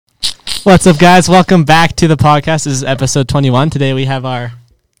What's up, guys? Welcome back to the podcast. This is episode 21. Today we have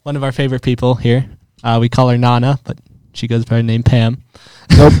one of our favorite people here. We call her Nana, but she goes by the name Pam.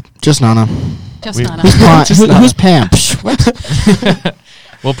 Nope, just Nana. Nana. Who's Pam? What?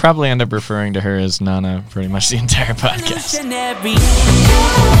 We'll probably end up referring to her as Nana pretty much the entire podcast.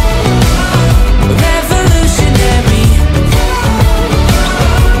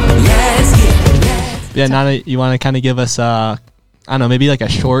 Yeah, Nana, you want to kind of give us, I don't know, maybe like a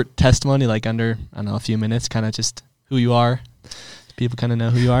short testimony, like under, I don't know, a few minutes, kind of just who you are. People kind of know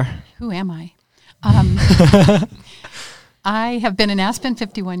who you are. Who am I? I have been in Aspen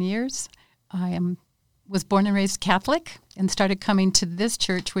 51 years. Was born and raised Catholic and started coming to this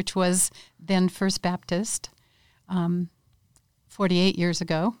church, which was then First Baptist, 48 years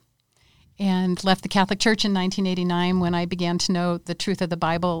ago, and left the Catholic Church in 1989 when I began to know the truth of the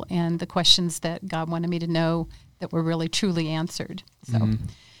Bible and the questions that God wanted me to know that were really truly answered. So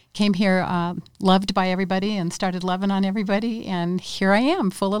came here loved by everybody and started loving on everybody, and here I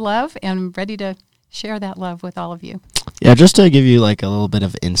am, full of love and ready to share that love with all of you. Yeah, just to give you like a little bit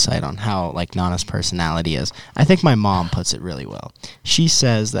of insight on how like Nana's personality is, I think my mom puts it really well. She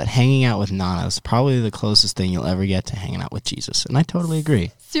says that hanging out with Nana is probably the closest thing you'll ever get to hanging out with Jesus, and I totally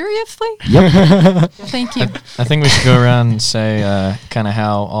agree. Seriously? Yep. Thank you. I think we should go around and say kind of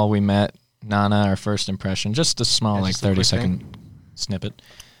how all we met Nana, our first impression, just a small, like 30-second snippet.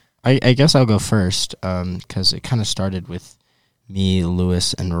 I guess I'll go first because it kind of started with me,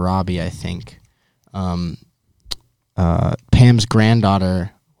 Lewis, and Robbie, I think. Pam's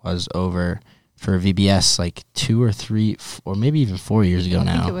granddaughter was over for VBS like 2 or 3 or maybe even 4 years ago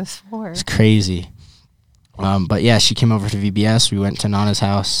now. I think it was 4. It's crazy. But yeah, she came over to VBS. We went to Nana's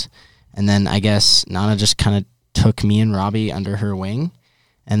house, and then I guess Nana just kind of took me and Robbie under her wing.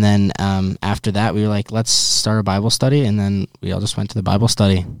 And then after that, we were like, let's start a Bible study, and then we all just went to the Bible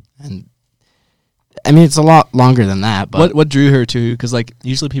study. And I mean, it's a lot longer than that. But What drew her to you? Because like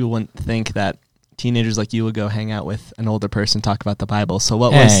usually people wouldn't think that teenagers like you would go hang out with an older person, talk about the Bible. So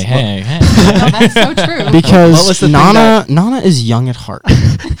what was... Hey. No, that's so true. because What was the thing Nana is young at heart.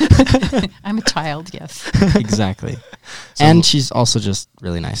 I'm a child, yes. Exactly. So- And she's also just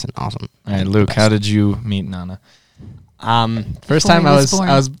really nice and awesome. All right, Luke, how did you meet Nana? First Before time he I was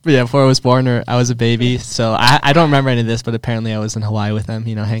was born. before I was born, or I was a baby. So I don't remember any of this, but apparently I was in Hawaii with them,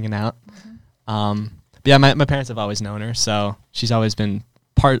 hanging out. But yeah, my parents have always known her, so she's always been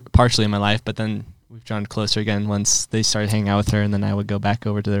partially in my life, but then we've drawn closer again once they started hanging out with her, and then I would go back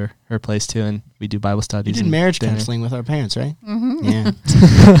over to her place too, and we do Bible You studies. did and marriage dinner. counseling with our parents, right? Mm-hmm. Yeah.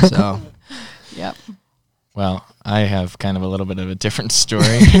 So Yep. Well, I have kind of a little bit of a different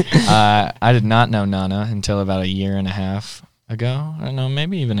story. I did not know Nana until about a year and a half ago. I don't know,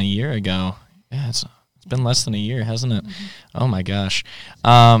 maybe even a year ago. Yeah, it's been less than a year, hasn't it? Mm-hmm. Oh, my gosh.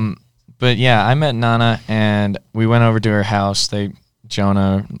 But, yeah, I met Nana, and we went over to her house.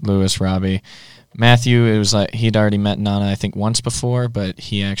 Jonah, Lewis, Robbie. Matthew, it was like he'd already met Nana, I think, once before, but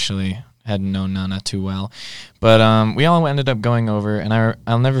he actually hadn't known Nana too well. But we all ended up going over, and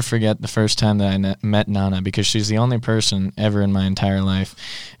I'll never forget the first time that I met Nana, because she's the only person ever in my entire life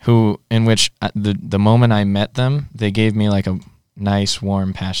in which the moment I met them, they gave me like a nice,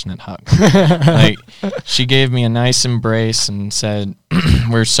 warm, passionate hug. Like, she gave me a nice embrace and said,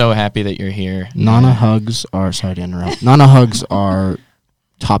 "We're so happy that you're here." Nana hugs are, sorry to interrupt, Nana hugs are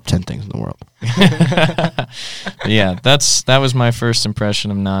top 10 things in the world. Yeah, that was my first impression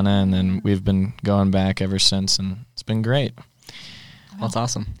of Nana, and then we've been going back ever since, and it's been great. That's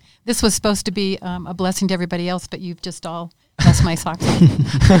awesome. This was supposed to be a blessing to everybody else, but you've just all blessed my socks off.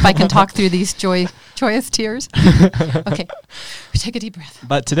 If I can talk through these joyous tears. Okay, take a deep breath.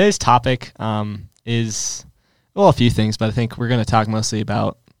 But today's topic is, well, a few things, but I think we're going to talk mostly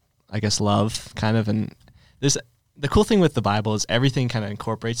about, I guess, love, kind of. And the cool thing with the Bible is everything kind of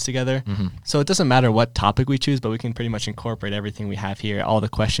incorporates together. Mm-hmm. So it doesn't matter what topic we choose, but we can pretty much incorporate everything we have here. All the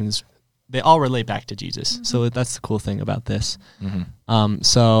questions, they all relate back to Jesus. Mm-hmm. So that's the cool thing about this. Mm-hmm.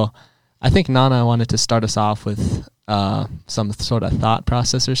 So I think Nana wanted to start us off with some sort of thought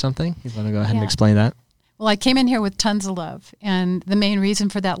process or something. You want to go ahead and explain that? Well, I came in here with tons of love, and the main reason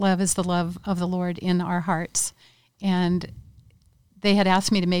for that love is the love of the Lord in our hearts. And they had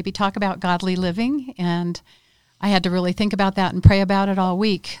asked me to maybe talk about godly living, and I had to really think about that and pray about it all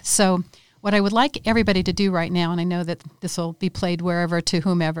week. So what I would like everybody to do right now, and I know that this will be played wherever to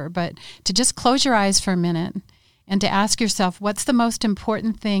whomever, but to just close your eyes for a minute and to ask yourself, what's the most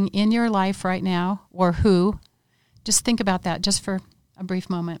important thing in your life right now, or who? Just think about that just for a brief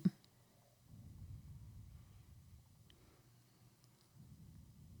moment.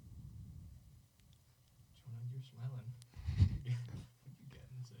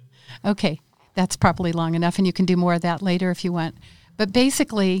 Okay, that's probably long enough, and you can do more of that later if you want. But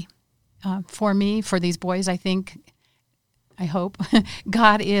basically, for me, for these boys, I hope,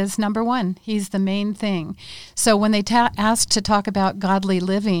 God is number one. He's the main thing. So when they ask to talk about godly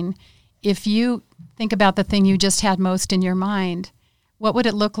living, if you think about the thing you just had most in your mind, what would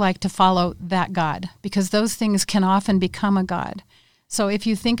it look like to follow that God? Because those things can often become a God. So if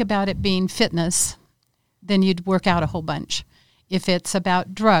you think about it being fitness, then you'd work out a whole bunch. If it's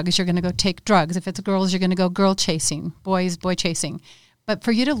about drugs, you're going to go take drugs. If it's girls, you're going to go girl chasing, boys, boy chasing. But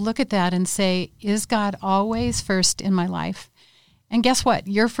for you to look at that and say, is God always first in my life? And guess what?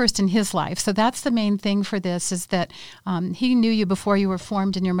 You're first in his life. So that's the main thing for this, is that he knew you before you were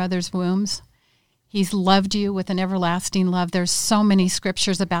formed in your mother's wombs. He's loved you with an everlasting love. There's so many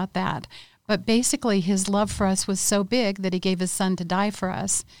scriptures about that. But basically, his love for us was so big that he gave his son to die for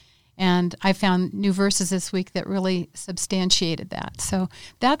us. And I found new verses this week that really substantiated that. So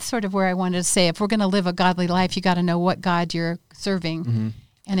that's sort of where I wanted to say, if we're going to live a godly life, you got to know what God you're serving. Mm-hmm.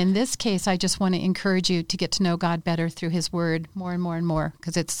 And in this case, I just want to encourage you to get to know God better through his word more and more and more,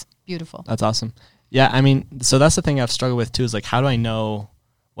 because it's beautiful. That's awesome. Yeah, I mean, so that's the thing I've struggled with too, is like, how do I know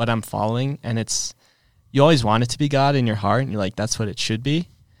what I'm following? And it's, you always want it to be God in your heart, and you're like, that's what it should be.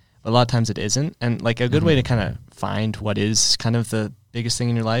 But a lot of times it isn't. And like a good way to kind of find what is kind of the biggest thing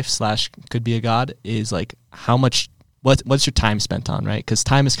in your life / could be a God is like how much, what's your time spent on, right? Because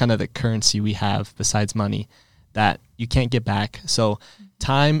time is kind of the currency we have besides money that you can't get back. So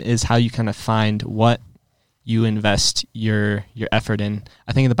time is how you kind of find what you invest your effort in.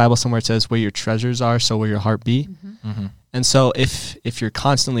 I think in the Bible somewhere it says where your treasures are, so will your heart be. Mm-hmm. Mm-hmm. And so if you're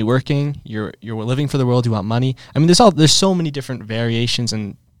constantly working, you're living for the world, you want money. I mean, there's so many different variations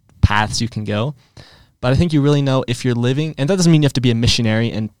and paths you can go. But I think you really know if you're living, and that doesn't mean you have to be a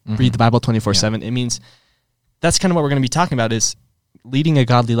missionary and read the Bible 24/7. It means that's kind of what we're going to be talking about, is leading a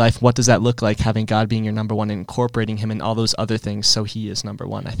godly life. What does that look like, having God being your number one and incorporating him in all those other things so he is number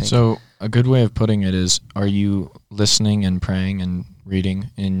one, I think. So a good way of putting it is, are you listening and praying and reading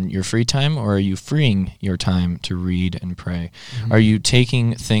in your free time, or are you freeing your time to read and pray? Mm-hmm. Are you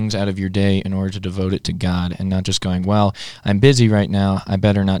taking things out of your day in order to devote it to God and not just going, well, I'm busy right now, I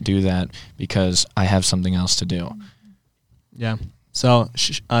better not do that because I have something else to do? Yeah. So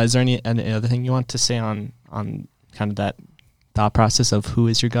is there any other thing you want to say on kind of that thought process of who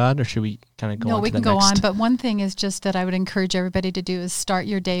is your God, or should we kind of go on? No, we can go on, but one thing is just that I would encourage everybody to do is start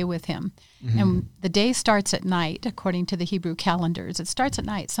your day with him. Mm-hmm. And the day starts at night, according to the Hebrew calendars. It starts at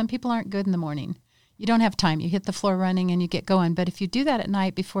night. Some people aren't good in the morning. You don't have time. You hit the floor running and you get going. But if you do that at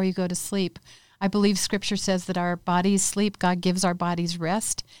night before you go to sleep, I believe Scripture says that our bodies sleep. God gives our bodies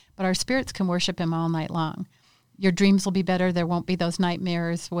rest, but our spirits can worship him all night long. Your dreams will be better. There won't be those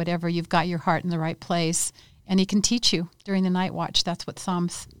nightmares, whatever. You've got your heart in the right place. And he can teach you during the night watch. That's what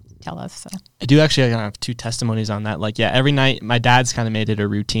Psalms tell us. So. I do actually have 2 testimonies on that. Like, yeah, every night, my dad's kind of made it a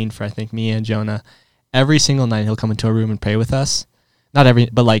routine for, I think, me and Jonah. Every single night, he'll come into a room and pray with us. Not every,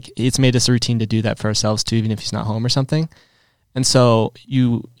 but like, it's made us a routine to do that for ourselves too, even if he's not home or something. And so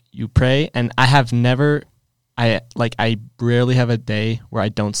you pray, and I rarely have a day where I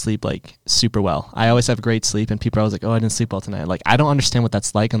don't sleep like super well. I always have great sleep, and people are always like, oh, I didn't sleep well tonight. Like, I don't understand what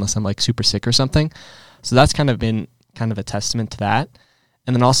that's like unless I'm like super sick or something. So that's kind of been kind of a testament to that.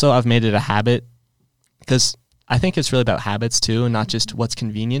 And then also I've made it a habit, because I think it's really about habits too, and not just what's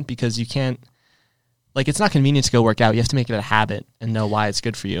convenient, because you can't, like, it's not convenient to go work out. You have to make it a habit and know why it's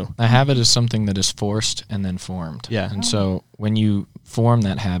good for you. A habit is something that is forced and then formed. Yeah. And so when you form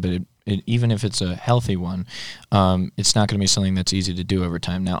that habit, even if it's a healthy one, it's not going to be something that's easy to do over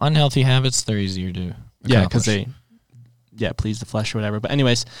time. Now, unhealthy habits, they're easier to accomplish. Yeah, because please the flesh or whatever. But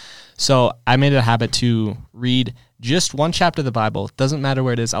anyways, so I made it a habit to read just one chapter of the Bible. Doesn't matter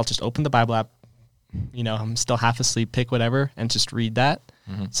where it is. I'll just open the Bible app. You know, I'm still half asleep, pick whatever, and just read that.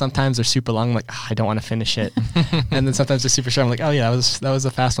 Mm-hmm. Sometimes they're super long. I'm like, I don't want to finish it. And then sometimes they're super short. I'm like, oh yeah, that was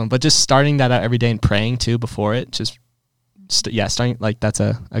a fast one. But just starting that out every day and praying too before it, starting, like, that's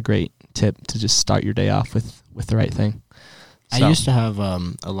a great tip to just start your day off with the right thing. So. I used to have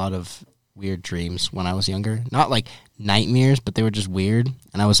a lot of weird dreams when I was younger. Not like nightmares, but they were just weird,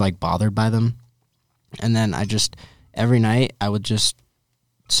 and I was like bothered by them. And then every night I would just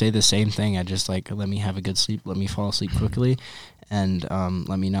say the same thing. I just like, let me have a good sleep, let me fall asleep quickly, and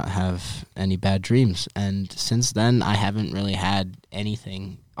let me not have any bad dreams. And since then, I haven't really had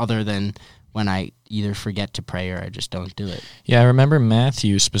anything other than when I either forget to pray or I just don't do it. Yeah, I remember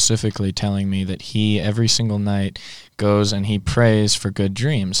Matthew specifically telling me that he every single night goes and he prays for good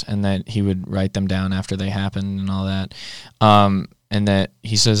dreams, and that he would write them down after they happened and all that. and that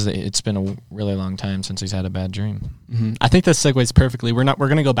he says that it's been a really long time since he's had a bad dream. I think this segues perfectly. We're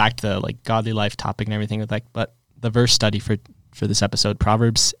going to go back to the like godly life topic and everything with but the verse study for this episode,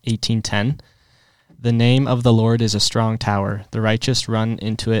 Proverbs 18:10. The name of the Lord is a strong tower. The righteous run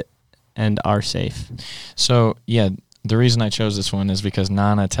into it and are safe. So, yeah, the reason I chose this one is because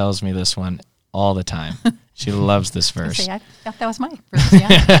Nana tells me this one all the time. She loves this verse. I thought that was my verse,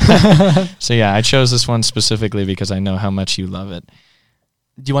 yeah. So, yeah, I chose this one specifically because I know how much you love it.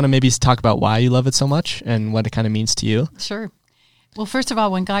 Do you want to maybe talk about why you love it so much and what it kind of means to you? Sure. Well, first of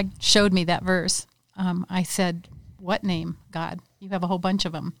all, when God showed me that verse, I said, what name, God? You have a whole bunch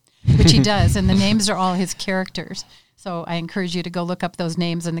of them, which he does, and the names are all his characters. So I encourage you to go look up those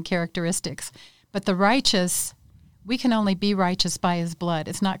names and the characteristics. But the righteous, we can only be righteous by his blood.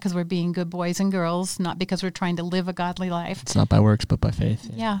 It's not because we're being good boys and girls, not because we're trying to live a godly life. It's not by works, but by faith.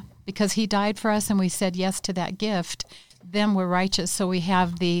 Yeah, because he died for us and we said yes to that gift, then we're righteous. So we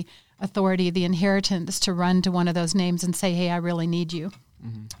have the authority, the inheritance to run to one of those names and say, hey, I really need you.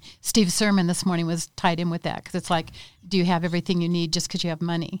 Steve's sermon this morning was tied in with that because it's like, do you have everything you need just because you have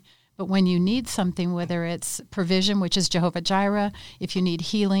money? But when you need something, whether it's provision, which is Jehovah Jireh, if you need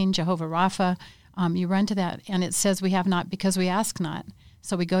healing, Jehovah Rapha, you run to that. And it says we have not because we ask not.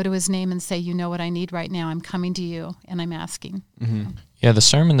 So we go to his name and say, you know what I need right now. I'm coming to you and I'm asking. Yeah, the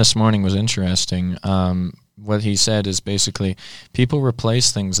sermon this morning was interesting. What he said is basically people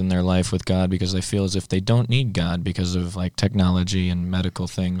replace things in their life with God because they feel as if they don't need God because of like technology and medical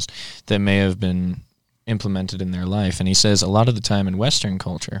things that may have been implemented in their life. And he says a lot of the time in Western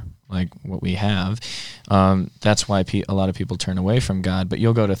culture, like what we have, that's why a lot of people turn away from God. But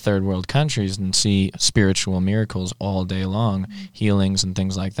you'll go to third world countries and see spiritual miracles all day long, healings and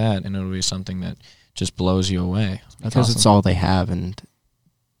things like that, and it'll be something that just blows you away. Because it's all they have, and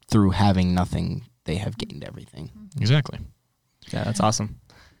through having nothing, they have gained everything. Exactly. Yeah, that's awesome.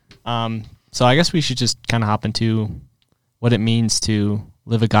 So I guess we should just kind of hop into what it means to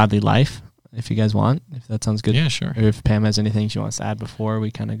live a godly life, if you guys want, if that sounds good. Yeah, sure. Or if Pam has anything she wants to add before we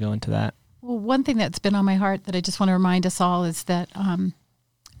kind of go into that. Well, one thing that's been on my heart that I just want to remind us all is that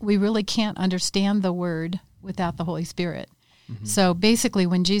we really can't understand the word without the Holy Spirit. So basically,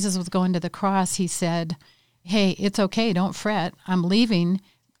 when Jesus was going to the cross, he said, hey, it's okay, don't fret, I'm leaving.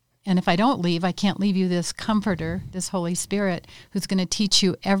 And if I don't leave, I can't leave you this comforter, this Holy Spirit, who's going to teach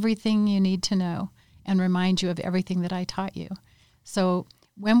you everything you need to know and remind you of everything that I taught you. So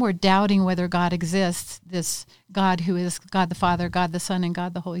when we're doubting whether God exists, this God who is God the Father, God the Son, and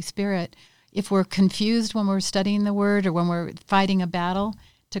God the Holy Spirit, if we're confused when we're studying the Word or when we're fighting a battle,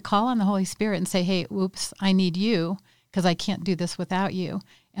 to call on the Holy Spirit and say, hey, oops, I need you because I can't do this without you,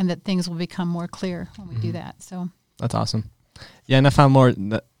 and that things will become more clear when we do that. So that's awesome. Yeah, and I found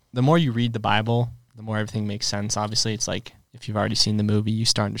the more you read the Bible, the more everything makes sense. Obviously, it's like if you've already seen the movie, you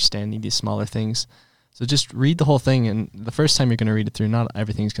start understanding these smaller things. So just read the whole thing, and the first time you're going to read it through, not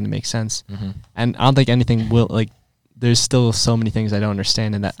everything's going to make sense. And I don't think anything will, like, there's still so many things I don't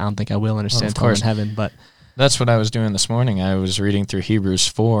understand, and that I don't think I will understand until I'm in heaven. But that's what I was doing this morning. I was reading through Hebrews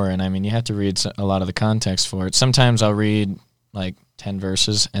 4, and I mean, you have to read a lot of the context for it. Sometimes I'll read like 10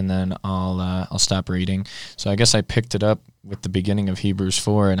 verses, and then I'll stop reading. So I guess I picked it up with the beginning of Hebrews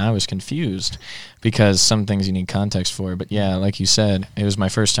 4, and I was confused because some things you need context for. But yeah, like you said, it was my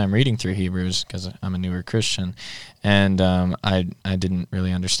first time reading through Hebrews because I'm a newer Christian, and I didn't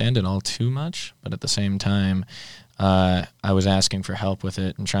really understand it all too much. But at the same time, I was asking for help with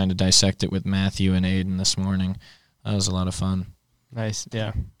it and trying to dissect it with Matthew and Aiden this morning. That was a lot of fun. Nice,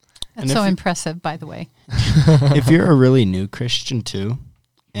 yeah. That's so impressive, by the way. If you're a really new Christian too,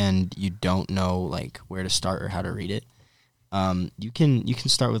 and you don't know like where to start or how to read it, you can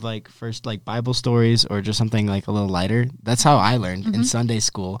start with like first like Bible stories or just something like a little lighter. That's how I learned in Sunday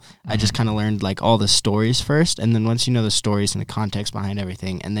school. I just kind of learned like all the stories first, and then once you know the stories and the context behind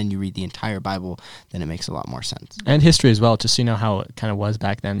everything, and then you read the entire Bible, then it makes a lot more sense. And history as well, just so you know how it kind of was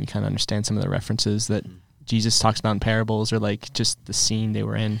back then. You kind of understand some of the references that Jesus talks about in parables, or like just the scene they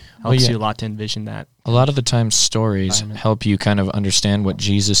were in. Helps you a lot to envision that. A lot of the time stories help you kind of understand what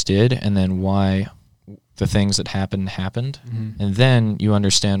Jesus did and then why the things that happened. And then you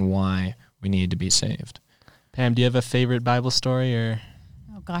understand why we need to be saved. Pam, do you have a favorite Bible story? Or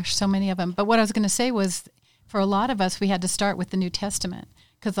oh gosh, so many of them. But what I was going to say was, for a lot of us, we had to start with the New Testament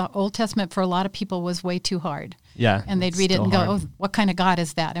because the Old Testament for a lot of people was way too hard. Yeah. And they'd read it and go, oh, what kind of God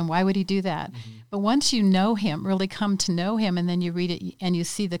is that? And why would he do that? But once you know him, really come to know him, and then you read it and you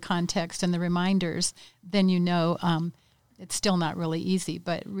see the context and the reminders, then you know it's still not really easy.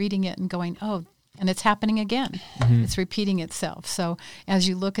 But reading it and going, oh, and it's happening again. It's repeating itself. So as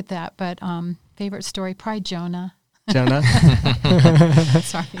you look at that, but favorite story, probably Jonah. Jonah.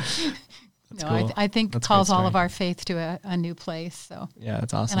 Sorry. No, cool. I think That's a calls great all of story. our faith to a new place. So, Yeah,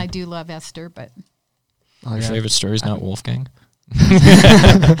 that's awesome. and I do love Esther, but Oh, Your yeah. favorite story is not Wolfgang?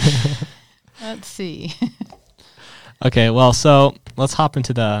 let's see. Okay, well, so let's hop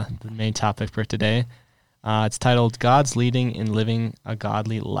into the main topic for today. It's titled God's Leading in Living a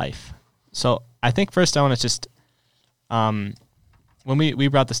Godly Life. So I think first I want to just, when we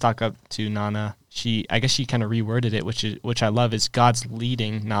brought this talk up to Nana, I guess she kind of reworded it, which I love, is God's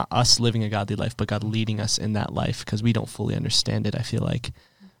leading, not us living a godly life, but God leading us in that life, because we don't fully understand it, I feel like.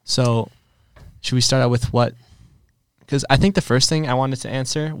 So should we start out with what, because I think the first thing I wanted to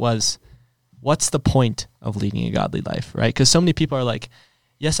answer was, what's the point of leading a godly life, right? Because so many people are like,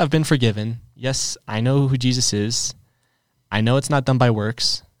 yes, I've been forgiven. Yes, I know who Jesus is. I know it's not done by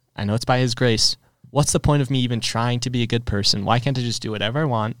works. I know it's by his grace. What's the point of me even trying to be a good person? Why can't I just do whatever I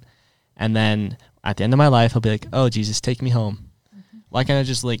want? And then at the end of my life, I'll be like, oh, Jesus, take me home. Mm-hmm. Why can't I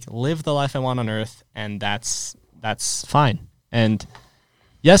just like live the life I want on earth? And that's fine. And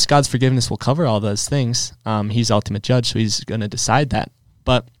yes, God's forgiveness will cover all those things. He's the ultimate judge, so he's going to decide that.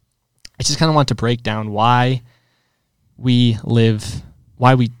 But I just kind of want to break down why we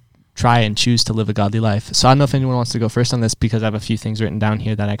try and choose to live a godly life. So I don't know if anyone wants to go first on this, because I have a few things written down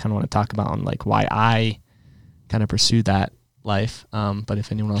here that I kind of want to talk about on like why I kind of pursue that life. But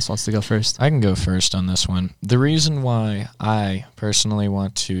if anyone else wants to go first. I can go first on this one. The reason why I personally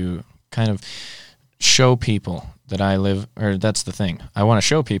want to kind of show people that I live, or that's the thing, I want to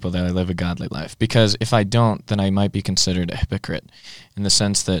show people that I live a godly life, because if I don't, then I might be considered a hypocrite, in the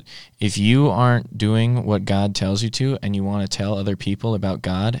sense that if you aren't doing what God tells you to, and you want to tell other people about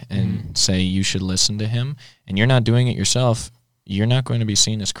God and say you should listen to him, and you're not doing it yourself, you're not going to be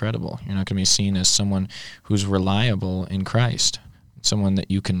seen as credible. You're not going to be seen as someone who's reliable in Christ, someone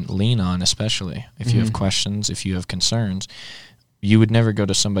that you can lean on, especially if you have questions, if you have concerns. You would never go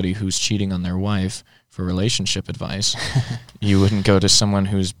to somebody who's cheating on their wife for relationship advice. You wouldn't go to someone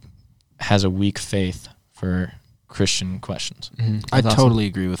who's has a weak faith for Christian questions. I That's awesome. totally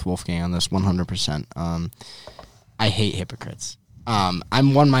agree with Wolfgang on this 100%. I hate hypocrites.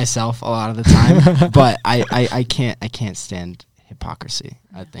 I'm one myself a lot of the time, but I can't stand hypocrisy.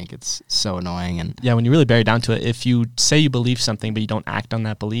 I think it's so annoying. And Yeah, when you really bear down to it, if you say you believe something but you don't act on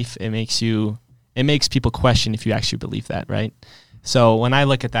that belief, it makes people question if you actually believe that, right? So when I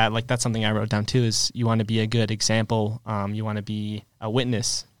look at that, like that's something I wrote down too, is you want to be a good example. You want to be a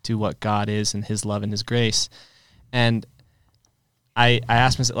witness to what God is and his love and his grace. And I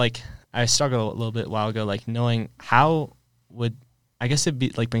asked myself, like, I struggled a little bit a while ago, like knowing how would, I guess it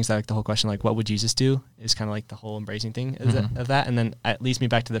be like brings back the whole question, like what would Jesus do, is kind of like the whole embracing thing of that. And then it leads me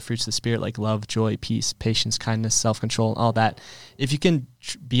back to the fruits of the Spirit, like love, joy, peace, patience, kindness, self-control, all that. If you can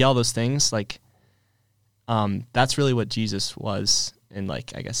be all those things, like, that's really what Jesus was in,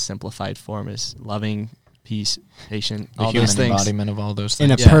 like, I guess simplified form, is loving, peace, patient, The all human those things. embodiment of all those in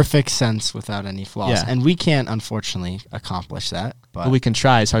things. a perfect sense, without any flaws. Yeah. And we can't, unfortunately, accomplish that. But we can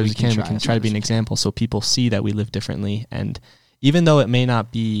try as hard as we can. We try can as try to hard be as an we can. example so people see that we live differently. And even though it may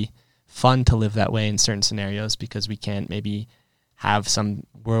not be fun to live that way in certain scenarios, because we can't maybe have some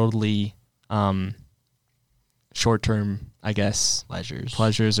worldly short-term, I guess,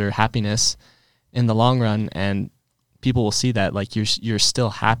 pleasures or happiness in the long run, and people will see that, like, you're still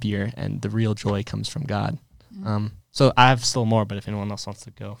happier, and the real joy comes from God. So I have still more, but if anyone else wants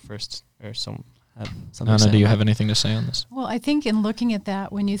to go first, or have something to Nana, say do you on have that. anything to say on this? Well, I think in looking at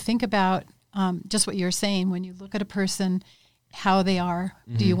that, when you think about just what you're saying, when you look at a person, how they are,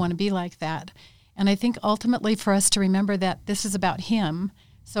 do you want to be like that? And I think ultimately for us to remember that this is about him.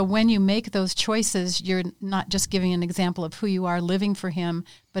 So when you make those choices, you're not just giving an example of who you are living for him,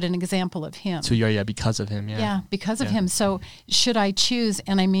 but an example of him. So you're, because of him, Yeah, because of Yeah. him. So should I choose?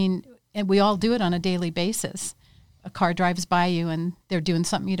 And I mean, and we all do it on a daily basis. A car drives by you and they're doing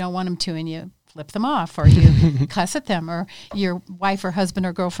something you don't want them to, and you flip them off, or you cuss at them, or your wife or husband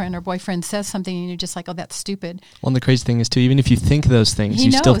or girlfriend or boyfriend says something and you're just like, oh, that's stupid. Well, and the crazy thing is, too, even if you think those things, He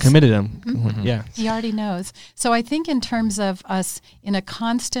you still knows. committed them. Yeah. He already knows. So I think in terms of us in a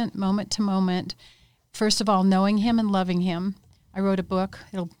constant moment to moment, first of all, knowing him and loving him. I wrote a book.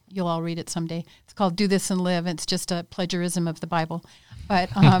 You'll all read it someday. It's called Do This and Live. It's just a plagiarism of the Bible. But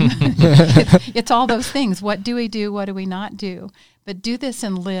it's all those things. What do we do? What do we not do? But do this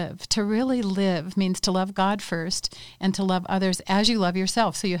and live. To really live means to love God first and to love others as you love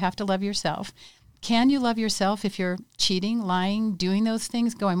yourself. So you have to love yourself. Can you love yourself if you're cheating, lying, doing those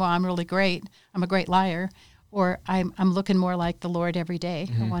things, going, well, I'm really great. I'm a great liar. Or I'm looking more like the Lord every day.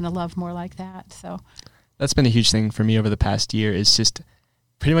 I want to love more like that. So That's been a huge thing for me over the past year, is just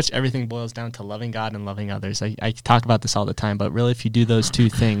pretty much everything boils down to loving God and loving others. I talk about this all the time, but really if you do those two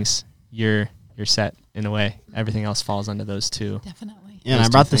things, you're set in a way. Everything else falls under those two. Definitely. Yeah, and I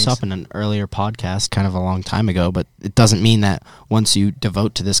brought this up in an earlier podcast kind of a long time ago, but it doesn't mean that once you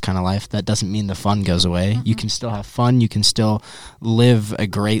devote to this kind of life, that doesn't mean the fun goes away. You can still have fun. You can still live a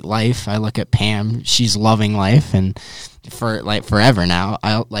great life. I look at Pam. She's loving life, and for like forever now.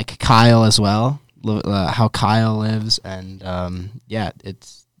 I like Kyle as well, how Kyle lives, and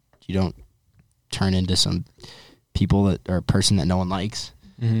it's you don't turn into some people that or a person that no one likes.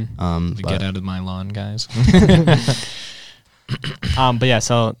 Get out of my lawn, guys. But yeah,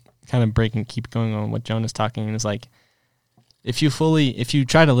 so kind of keep going on what Jonah's talking is like, if you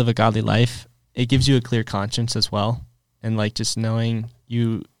try to live a godly life, it gives you a clear conscience as well, and like just knowing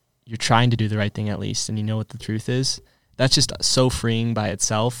you're trying to do the right thing at least, and you know what the truth is. That's just so freeing by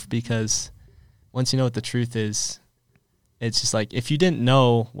itself, because once you know what the truth is, it's just like if you didn't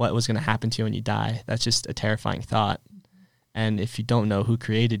know what was going to happen to you when you die, that's just a terrifying thought. And if you don't know who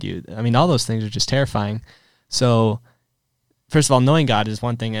created you, I mean, all those things are just terrifying. So first of all, knowing God is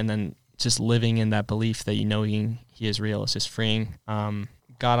one thing, and then just living in that belief that you know he is real is just freeing.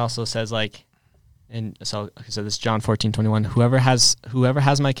 God also says like, and so this is John 14:21, whoever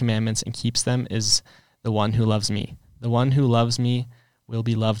has my commandments and keeps them is the one who loves me. The one who loves me will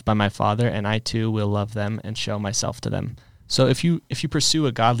be loved by my Father, and I too will love them and show myself to them. So if you pursue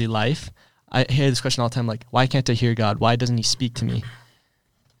a godly life, I hear this question all the time, like, why can't I hear God? Why doesn't he speak to me?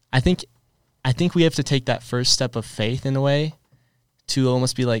 I think we have to take that first step of faith in a way to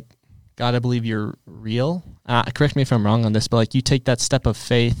almost be like, God, I believe you're real. Correct me if I'm wrong on this, but like you take that step of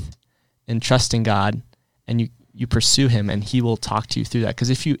faith and trust in God, and you pursue him, and he will talk to you through that. Because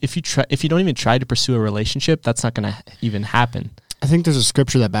if you don't even try to pursue a relationship, that's not going to even happen. I think there's a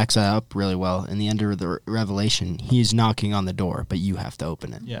scripture that backs that up really well. In the end of the Revelation, he's knocking on the door, but you have to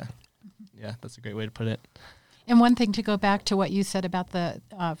open it. Yeah. Yeah, that's a great way to put it. And one thing, to go back to what you said about the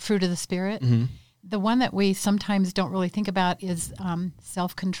fruit of the Spirit, the one that we sometimes don't really think about is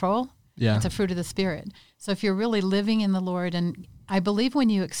self-control. Yeah. It's a fruit of the Spirit. So if you're really living in the Lord, and I believe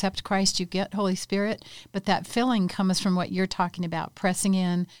when you accept Christ, you get Holy Spirit, but that filling comes from what you're talking about, pressing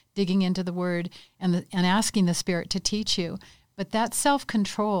in, digging into the Word, and asking the Spirit to teach you. But that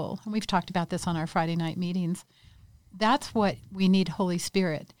self-control, and we've talked about this on our Friday night meetings, that's what we need Holy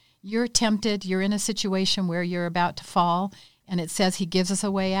Spirit. You're tempted, you're in a situation where you're about to fall, and it says he gives us a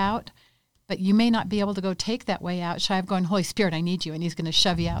way out, but you may not be able to go take that way out shy of going, Holy Spirit, I need you, and he's going to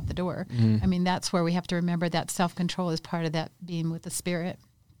shove you out the door. I mean, that's where we have to remember that self-control is part of that being with the Spirit.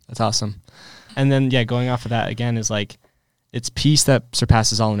 That's awesome. And then, going off of that again is like, it's peace that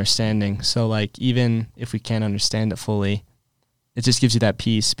surpasses all understanding. So like, even if we can't understand it fully, it just gives you that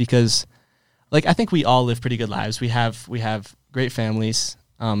peace, because like, I think we all live pretty good lives. We have great families.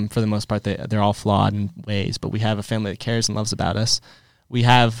 For the most part, they're all flawed in ways, but we have a family that cares and loves about us. We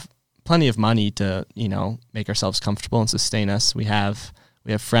have plenty of money to, make ourselves comfortable and sustain us. We have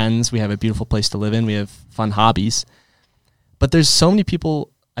friends. We have a beautiful place to live in. We have fun hobbies. But there's so many people,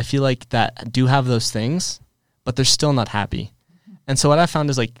 I feel like, that do have those things, but they're still not happy. And so what I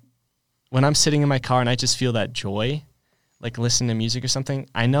found is like, when I'm sitting in my car and I just feel that joy, like listening to music or something,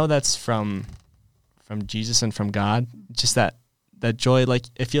 I know that's from Jesus and from God. Just that joy, like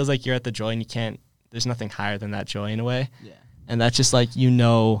it feels like you're at the joy, and there's nothing higher than that joy in a way. Yeah. And that's just like,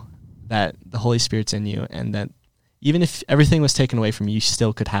 that the Holy Spirit's in you, and that even if everything was taken away from you, you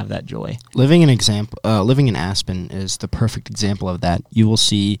still could have that joy. Living in Aspen is the perfect example of that. You will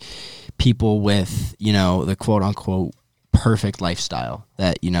see people with, the quote unquote perfect lifestyle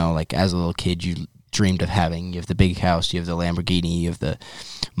that, like as a little kid, you dreamed of having. You have the big house, you have the Lamborghini, you have the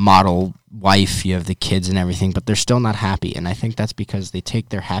model wife, you have the kids and everything, but they're still not happy. And I think that's because they take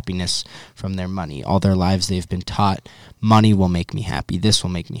their happiness from their money. All their lives they've been taught, money will make me happy, this will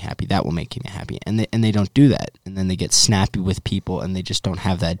make me happy, that will make me happy, and they don't do that. And then they get snappy with people, and they just don't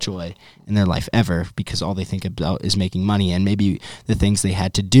have that joy in their life ever, because all they think about is making money, and maybe the things they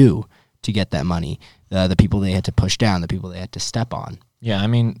had to do to get that money, the people they had to push down, the people they had to step on. Yeah, I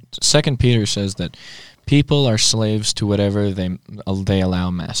mean, 2 Peter says that people are slaves to whatever they allow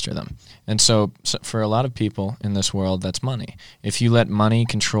master them. And so for a lot of people in this world, that's money. If you let money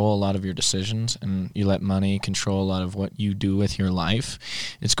control a lot of your decisions, and you let money control a lot of what you do with your life,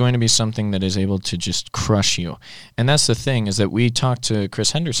 it's going to be something that is able to just crush you. And that's the thing, is that we talked to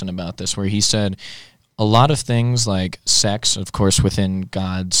Chris Henderson about this, where he said a lot of things like sex, of course, within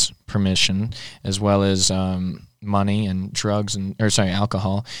God's permission, as well as money and drugs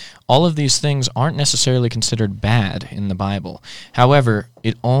alcohol, all of these things aren't necessarily considered bad in the Bible. However,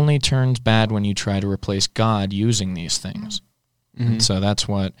 it only turns bad when you try to replace God using these things. And so that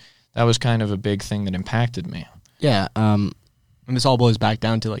was kind of a big thing that impacted me. Yeah. And this all boils back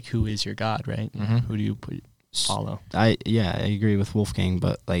down to like, who is your God, right? Mhm. Who do you follow? I agree with Wolfgang,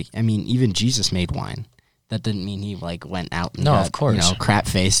 but like, I mean, even Jesus made wine. That didn't mean he like went out and No, got, of course. crap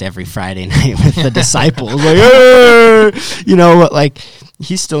faced every Friday night with the disciples, like, "Hey!" But like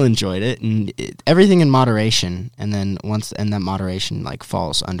he still enjoyed it, and everything in moderation. And then that moderation like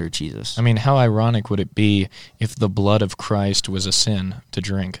falls under Jesus. I mean, how ironic would it be if the blood of Christ was a sin to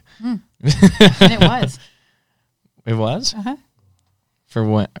drink? And it was. It was? Uh-huh. For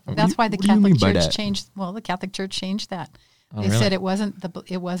what? That's why the what do you mean Catholic by Church that? changed. Well, the Catholic Church changed that. Oh, They really? said it wasn't.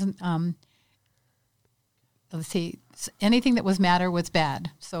 Let's see. Anything that was matter was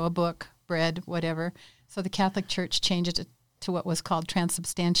bad. So a book, bread, whatever. So the Catholic Church changed it to what was called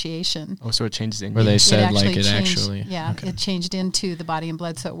transubstantiation. Oh, so it changes in. Where they said like it changed, actually. Yeah, Okay. it changed into the body and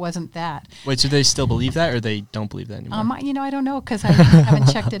blood, so it wasn't that. Wait, so they still believe that, or they don't believe that anymore? I don't know because I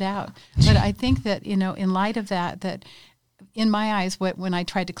haven't checked it out. But I think that, in light of that in my eyes, when I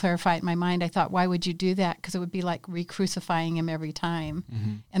tried to clarify it in my mind, I thought, why would you do that? Because it would be like re-crucifying him every time.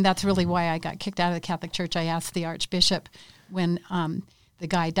 Mm-hmm. And that's really why I got kicked out of the Catholic Church. I asked the Archbishop when the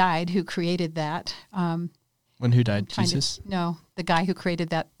guy died who created that. When who died? Kind of- Jesus? No, the guy who created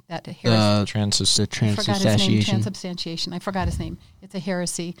that heresy. The I forgot his name. transubstantiation. Transubstantiation. I forgot his name. It's a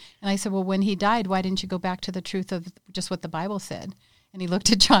heresy. And I said, well, when he died, why didn't you go back to the truth of just what the Bible said? And he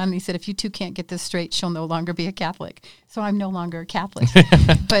looked at John and he said, if you two can't get this straight, she'll no longer be a Catholic. So I'm no longer a Catholic.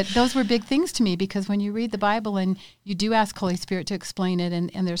 But those were big things to me because when you read the Bible and you do ask Holy Spirit to explain it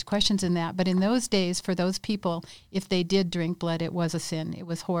and there's questions in that. But in those days, for those people, if they did drink blood, it was a sin. It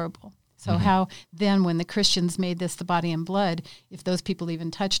was horrible. So how then when the Christians made this the body and blood, if those people even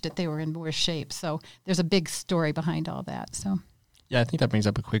touched it, they were in worse shape. So there's a big story behind all that. So Yeah, I think that brings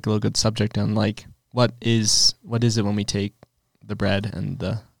up a quick little good subject on like what is it when we take the bread and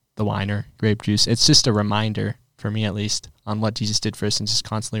the wine or grape juice. It's just a reminder, for me at least, on what Jesus did for us and just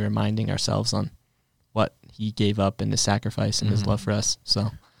constantly reminding ourselves on what he gave up in his sacrifice and his love for us. So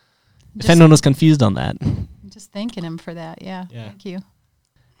if Just- anyone was confused on that. I'm just thanking him for that. Yeah. Yeah. Thank you.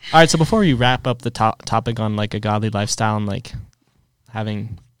 All right, so before we wrap up the topic on like a godly lifestyle and like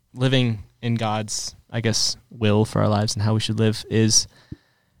living in God's, I guess, will for our lives and how we should live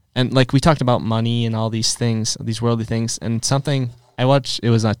and like we talked about money and all these things, these worldly things, and something I watched, it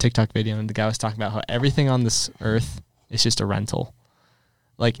was a TikTok video and the guy was talking about how everything on this earth is just a rental.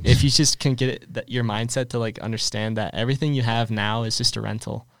 Like if you just can get your mindset to like understand that everything you have now is just a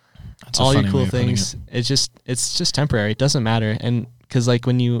rental. That's a all your funny cool way of putting things, it's just temporary. It doesn't matter. And because like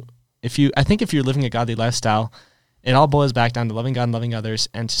I think if you're living a godly lifestyle, it all boils back down to loving God and loving others,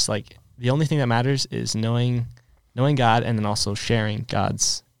 and just like the only thing that matters is knowing God and then also sharing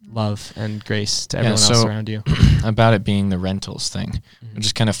God's love and grace to everyone else around you. About it being the rentals thing, which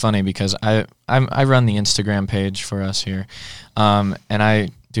is kind of funny because I run the Instagram page for us here, and I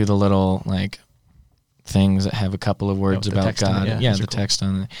do the little like things that have a couple of words the about text on God. it, Yeah, those the are cool. text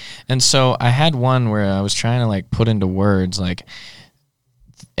on it. And so I had one where I was trying to like put into words like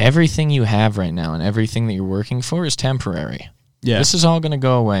everything you have right now and everything that you're working for is temporary. Yeah. This is all going to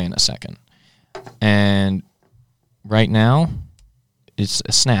go away in a second. And right now, it's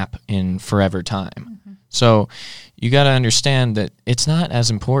a snap in forever time. So you got to understand that it's not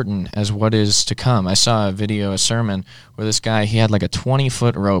as important as what is to come. I saw a sermon where this guy, he had like a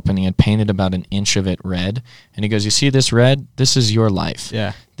 20-foot rope and he had painted about an inch of it red. And he goes, you see this red? This is your life.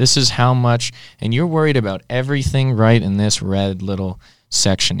 Yeah. This is how much, and you're worried about everything right in this red little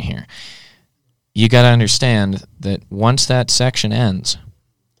section here. You got to understand that once that section ends,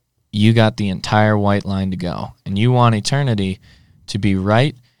 you got the entire white line to go. And you want eternity to be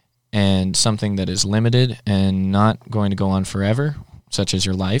right and something that is limited and not going to go on forever, such as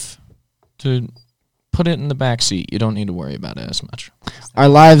your life, to put it in the back seat. You don't need to worry about it as much. Our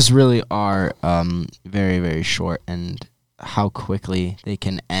lives really are very, very short, and how quickly they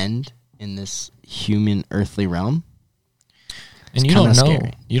can end in this human earthly realm. And It's you don't kinda know.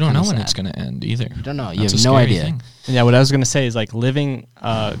 scary. You don't Kinda know when sad. it's going to end either. You don't know. You That's have a no scary idea. thing. And yeah, what I was going to say is like living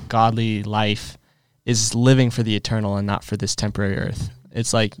a godly life is living for the eternal and not for this temporary earth.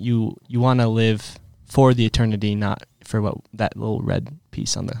 It's like you want to live for the eternity, not for what that little red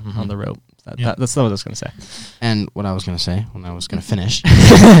piece on the rope. That's not what I was going to say. And what I was going to say when I was going to finish.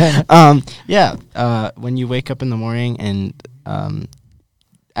 When you wake up in the morning and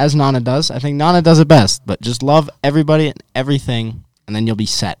as Nana does, I think Nana does it best, but just love everybody and everything, and then you'll be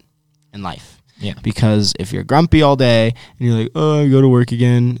set in life. Yeah. Because if you're grumpy all day and you're like, oh, I go to work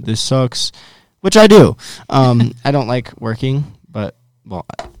again, this sucks, which I do. I don't like working, but, well,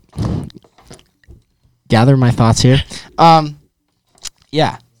 gather my thoughts here.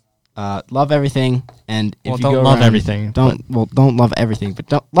 yeah, love everything, and if Well, you don't go love around- everything, Don't don't love everything, but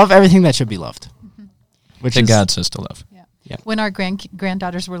don't love everything that should be loved. Which That is God says to love. Yeah. When our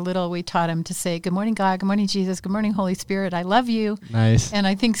granddaughters were little, we taught them to say, "Good morning, God. Good morning, Jesus. Good morning, Holy Spirit. I love you." Nice. And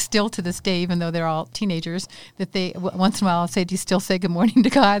I think still to this day, even though they're all teenagers, that they once in a while I'll say, "Do you still say good morning to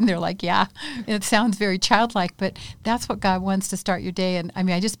God?" And they're like, "Yeah." And it sounds very childlike, but that's what God wants to start your day. And I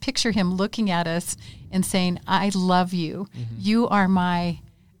mean, I just picture Him looking at us and saying, "I love you. You are my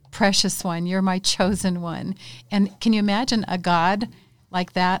precious one. You're my chosen one." And can you imagine a God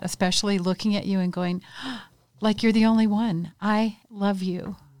like that, especially looking at you and going, like you're the only one. I love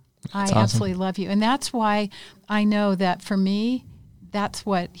you. I awesome. absolutely love you. And that's why I know that for me, that's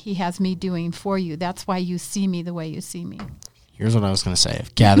what He has me doing for you. That's why you see me the way you see me. Here's what I was going to say.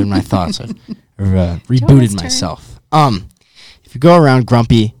 I've gathered my thoughts. I've rebooted turn. myself. If you go around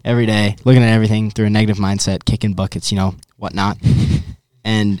grumpy every day, looking at everything through a negative mindset, kicking buckets, whatnot,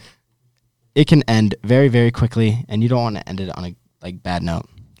 and it can end very, very quickly, and you don't want to end it on a bad note.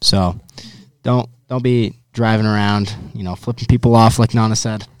 So don't be driving around, flipping people off like Nana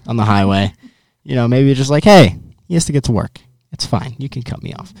said on the highway. Maybe you're just like, hey, he has to get to work. It's fine. You can cut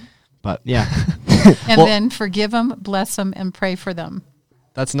me off. But yeah. And Well- then forgive them, bless them, and pray for them.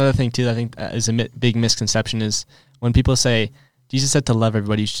 That's another thing too that I think is a big misconception is when people say Jesus said to love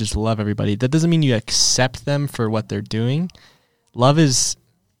everybody, you should just love everybody. That doesn't mean you accept them for what they're doing. Love is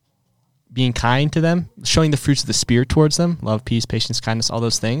being kind to them, showing the fruits of the Spirit towards them, love, peace, patience, kindness, all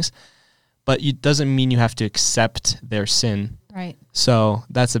those things. But it doesn't mean you have to accept their sin. Right. So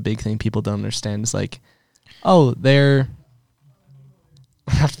that's a big thing people don't understand. It's like, oh, they're...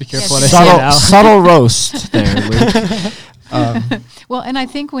 I have to be careful what I say now. subtle roast there, Luke. Well, and I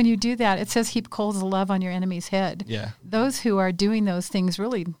think when you do that, it says heap coals of love on your enemy's head. Yeah. Those who are doing those things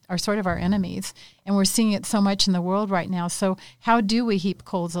really are sort of our enemies, and we're seeing it so much in the world right now. So how do we heap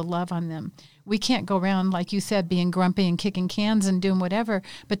coals of love on them? We can't go around, like you said, being grumpy and kicking cans and doing whatever,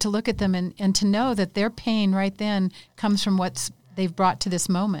 but to look at them and to know that their pain right then comes from what's they've brought to this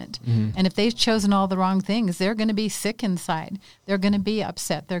moment. And if they've chosen all the wrong things, they're going to be sick inside. They're going to be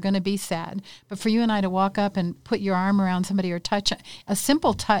upset. They're going to be sad. But for you and I to walk up and put your arm around somebody or touch, a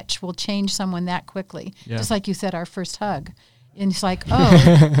simple touch will change someone that quickly. Yeah. Just like you said, our first hug. And it's like,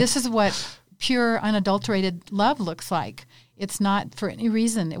 oh, this is what pure, unadulterated love looks like. It's not for any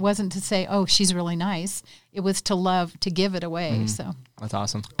reason. It wasn't to say, oh, she's really nice. It was to love, to give it away. So That's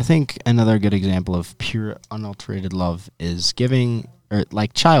awesome. I think another good example of pure unadulterated love is giving, or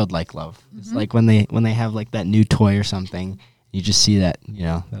like childlike love. It's like when they have like that new toy or something, you just see that,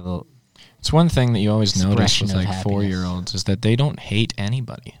 that little. It's one thing that you always notice Expression with of like happiness. 4-year-olds is that they don't hate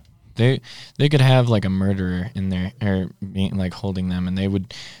anybody. They could have like a murderer in there or being like holding them, and they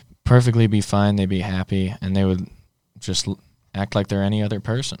would perfectly be fine. They'd be happy, and they would just act like they're any other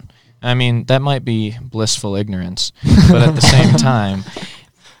person. I mean, that might be blissful ignorance, but at the same time,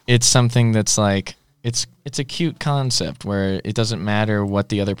 it's something that's like it's a cute concept where it doesn't matter what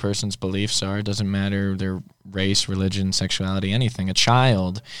the other person's beliefs are. It doesn't matter their race, religion, sexuality, anything. A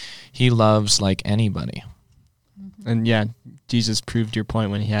child, he loves like anybody. And yeah, Jesus proved your point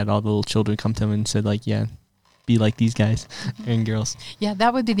when he had all the little children come to him and said like, yeah, be like these guys and girls. yeah,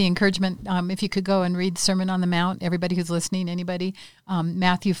 that would be the encouragement. If you could go and read Sermon on the Mount, everybody who's listening, anybody,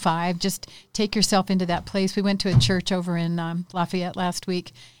 Matthew 5, just take yourself into that place. We went to a church over in Lafayette last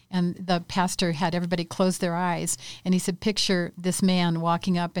week, and the pastor had everybody close their eyes, and he said, picture this man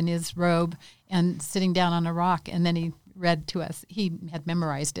walking up in his robe and sitting down on a rock, and then he read to us. He had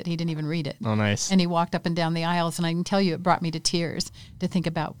memorized it. He didn't even read it. Oh, nice. And he walked up and down the aisles, and I can tell you it brought me to tears to think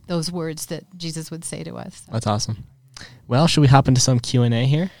about those words that Jesus would say to us. So. That's awesome. Well, should we hop into some Q&A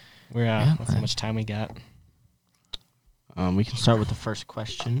here? We're Yeah. that's how much time we got. We can start with the first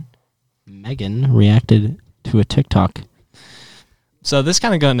question. Megan reacted to a TikTok. So this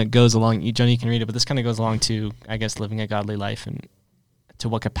kind of goes along, Johnny, you can read it, but this kind of goes along to, I guess, living a godly life and to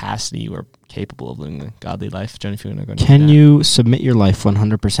what capacity you are capable of living a godly life. Johnny, if you want to go into Can that. you submit your life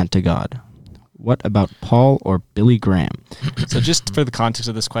 100% to God? What about Paul or Billy Graham? So just for the context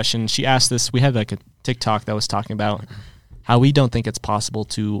of this question, she asked this. We had like a TikTok that was talking about how we don't think it's possible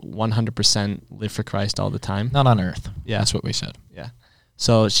to 100% live for Christ all the time. Not on earth. Yeah. That's what we said. Yeah.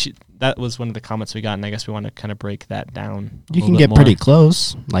 So that was one of the comments we got, and I guess we want to kind of break that down. You can get pretty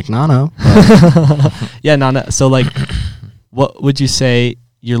close, like Nano. Yeah, Nana. So like, what would you say?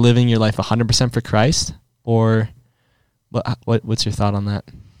 You're living your life 100% for Christ, or what's your thought on that?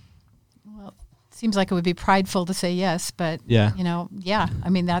 Well, seems like it would be prideful to say yes, but Yeah. yeah. I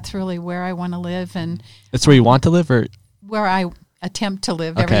mean, that's really where I want to live and That's where you want to live, or where I attempt to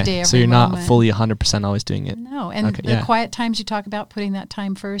live every day, every so you're moment. not fully 100% always doing it. No, and Okay, the yeah. quiet times you talk about, putting that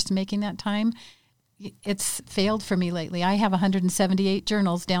time first, making that time, it's failed for me lately. I have 178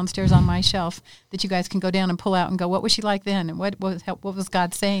 journals downstairs on my shelf that you guys can go down and pull out and go, what was she like then? And what was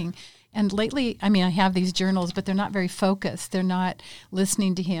God saying? And lately, I mean, I have these journals, but they're not very focused. They're not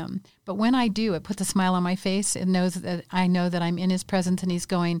listening to him. But when I do, it puts a smile on my face and knows that I know that I'm in his presence and he's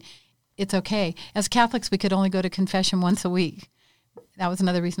going, it's okay. As Catholics, we could only go to confession once a week. That was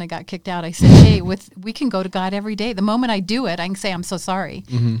another reason I got kicked out. I said, hey, we can go to God every day. The moment I do it, I can say, I'm so sorry.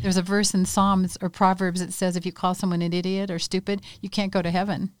 Mm-hmm. There's a verse in Psalms or Proverbs that says if you call someone an idiot or stupid, you can't go to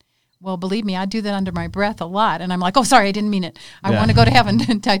heaven. Well, believe me, I do that under my breath a lot. And I'm like, oh, sorry, I didn't mean it. I want to go to heaven.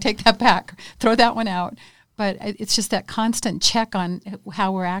 And I take that back, throw that one out. But it's just that constant check on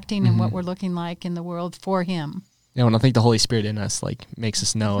how we're acting and what we're looking like in the world for him. Yeah, and I think the Holy Spirit in us like makes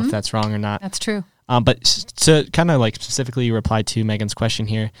us know if that's wrong or not. That's true. But to kind of like specifically reply to Megan's question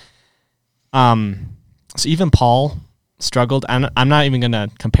here, so even Paul struggled. I'm not even going to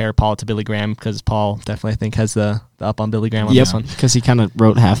compare Paul to Billy Graham because Paul definitely I think has the up on Billy Graham on this one. because he kind of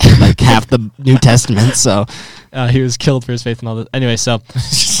wrote half the New Testament. So He was killed for his faith and all that. Anyway, so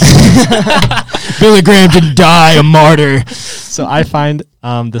Billy Graham didn't die a martyr. so I find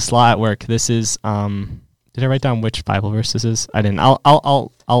this law at work. This is did I write down which Bible verse this is? I didn't.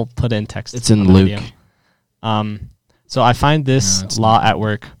 I'll put it in text. It's in on the Luke. video. So I find this law at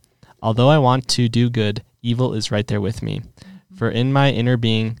work. Although I want to do good, evil is right there with me. For in my inner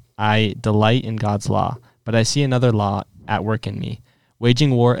being, I delight in God's law, but I see another law at work in me,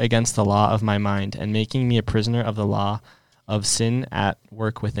 waging war against the law of my mind and making me a prisoner of the law of sin at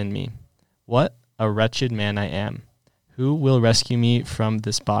work within me. What a wretched man I am. Who will rescue me from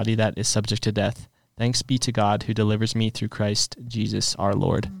this body that is subject to death? Thanks be to God who delivers me through Christ Jesus our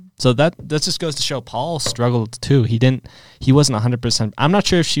Lord. So that just goes to show Paul struggled too. He wasn't 100%. I'm not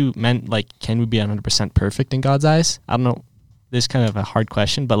sure if she meant like, can we be 100% perfect in God's eyes? I don't know. This is kind of a hard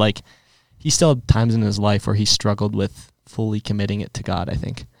question, but like he still had times in his life where he struggled with fully committing it to God, I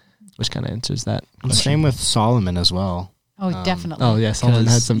think, which kind of answers that question. Same with Solomon as well. Oh, definitely. Oh yeah, Solomon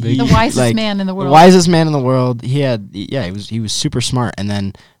had some big. The wisest man in the world. The wisest man in the world. He was super smart. And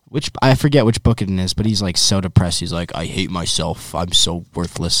then I forget which book it is, but he's like so depressed. He's like, I hate myself. I'm so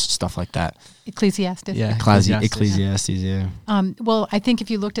worthless. Stuff like that. Ecclesiastes. Yeah, Ecclesiastes. Yeah. Well, I think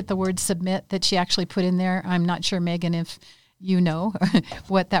if you looked at the word submit that she actually put in there, I'm not sure, Megan, if you know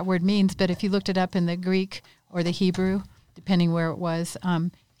what that word means, but if you looked it up in the Greek or the Hebrew, depending where it was,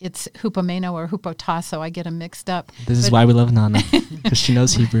 it's hupomeno or hupotasso. I get them mixed up. This is why we love Nana, because she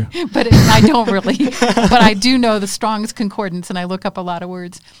knows Hebrew. But I don't really. But I do know the Strong's Concordance, and I look up a lot of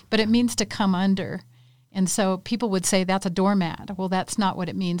words. But it means to come under. And so people would say that's a doormat. Well, that's not what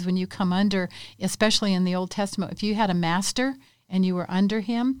it means. When you come under, especially in the Old Testament, if you had a master and you were under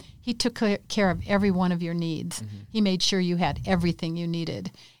him, he took care of every one of your needs. Mm-hmm. He made sure you had everything you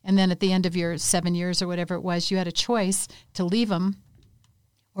needed. And then at the end of your 7 years or whatever it was, you had a choice to leave him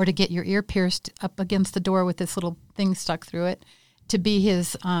or to get your ear pierced up against the door with this little thing stuck through it, to be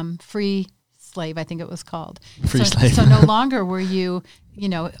his free slave, I think it was called. Free slave. So no longer were you,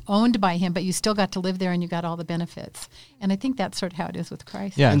 owned by him, but you still got to live there and you got all the benefits. And I think that's sort of how it is with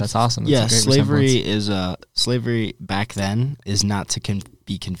Christ. Yeah, that's awesome. That's a great slavery back then is not to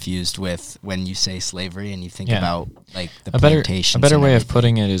be confused with when you say slavery and you think about like the plantations. A better way of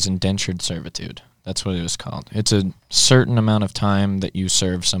putting it is indentured servitude. That's what it was called. It's a certain amount of time that you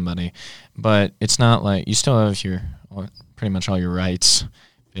serve somebody, but it's not like you still have pretty much all your rights,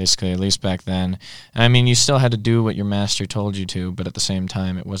 basically, at least back then. I mean, you still had to do what your master told you to, but at the same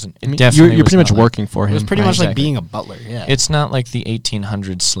time, it wasn't. Definitely you're pretty much working for him. It was pretty much like being a butler. Yeah, it's not like the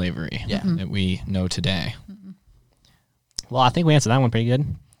 1800s slavery that we know today. Well, I think we answered that one pretty good.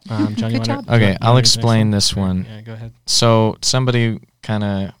 John, Good job. Okay, I'll explain this one. Yeah, go ahead. So somebody kind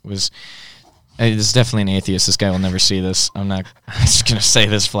of was. This is definitely an atheist. This guy will never see this. I'm just going to say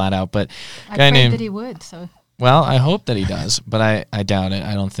this flat out. But I prayed that he would. So. Well, I hope that he does, but I doubt it.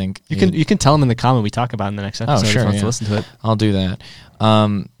 I don't think you can tell him in the comment we talk about in the next episode. Oh, sure, if he wants to listen to it. I'll do that.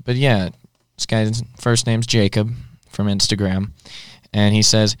 But yeah, this guy's first name's Jacob from Instagram, and he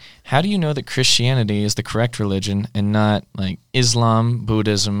says, "How do you know that Christianity is the correct religion and not like Islam,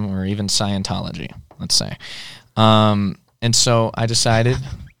 Buddhism, or even Scientology?" Let's say, and so I decided.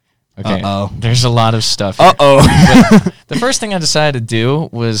 Okay, there's a lot of stuff here. The first thing I decided to do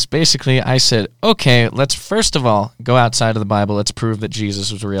was basically I said, okay, let's first of all go outside of the Bible. Let's prove that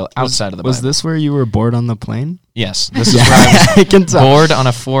Jesus was real outside of the Bible. Was this where you were bored on the plane? Yes, this is where I was bored on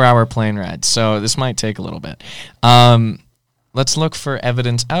a 4-hour plane ride, so this might take a little bit. let's look for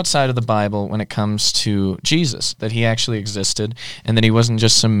evidence outside of the Bible when it comes to Jesus, that he actually existed and that he wasn't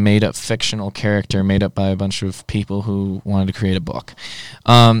just some made-up fictional character made up by a bunch of people who wanted to create a book.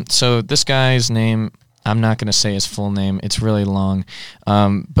 So this guy's name, I'm not going to say his full name. It's really long.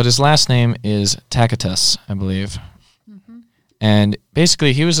 But his last name is Tacitus, I believe. And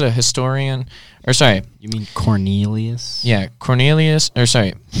basically, he was a historian, or sorry. You mean Cornelius? Yeah, Publius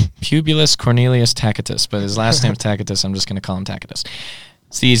Cornelius Tacitus, but his last name's Tacitus. I'm just going to call him Tacitus.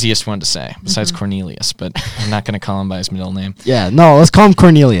 It's the easiest one to say, besides Cornelius, but I'm not going to call him by his middle name. Yeah, no, let's call him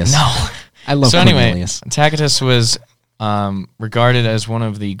Cornelius. No. I love Cornelius. Anyway, Tacitus was regarded as one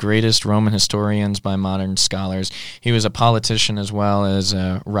of the greatest Roman historians by modern scholars. He was a politician as well as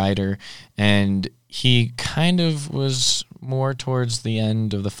a writer, and he kind of was more towards the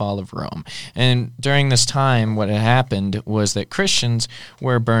end of the fall of Rome. And during this time, what had happened was that Christians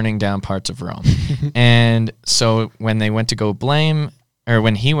were burning down parts of Rome. And so when he went to go blame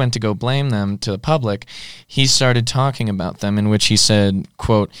them to the public, he started talking about them, in which he said,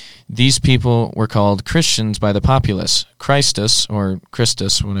 quote, "These people were called Christians by the populace. Christus, or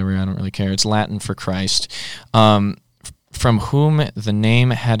Christus, whatever, I don't really care. It's Latin for Christ. From whom the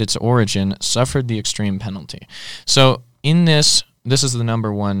name had its origin, suffered the extreme penalty." So in this is the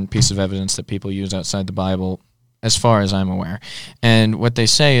number one piece of evidence that people use outside the Bible, as far as I'm aware. And what they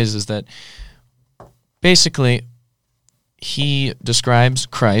say is that basically he describes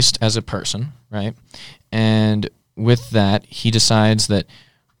Christ as a person, right? And with that, he decides that,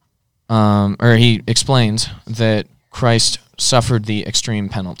 or he explains that Christ suffered the extreme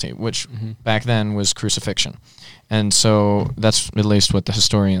penalty, which back then was crucifixion. And so that's at least what the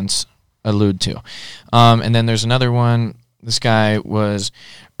historians allude to. And then there's another one. This guy was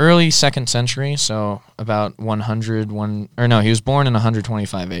early 2nd century, so about he was born in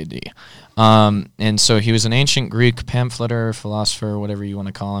 125 AD. And so he was an ancient Greek pamphleter, philosopher, whatever you want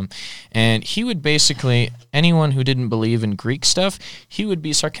to call him. And he would basically, anyone who didn't believe in Greek stuff, he would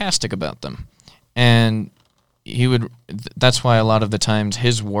be sarcastic about them. And that's why a lot of the times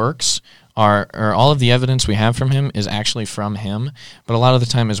his works or all of the evidence we have from him is actually from him, but a lot of the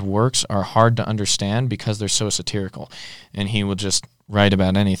time his works are hard to understand because they're so satirical, and he will just write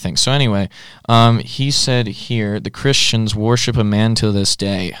about anything. So anyway, he said here, the Christians worship a man to this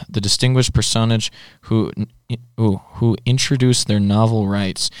day, the distinguished personage who introduced their novel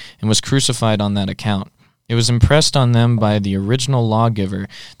rites and was crucified on that account. It was impressed on them by the original lawgiver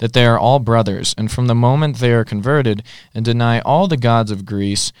that they are all brothers, and from the moment they are converted and deny all the gods of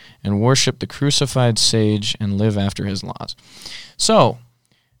Greece and worship the crucified sage and live after his laws. So,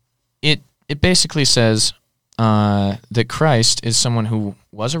 it basically says that Christ is someone who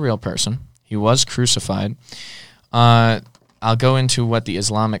was a real person. He was crucified. I'll go into what the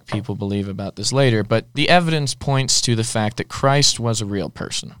Islamic people believe about this later, but the evidence points to the fact that Christ was a real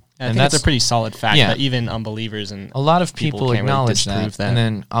person. I think that's a pretty solid fact that even unbelievers and a lot of people acknowledge really that. And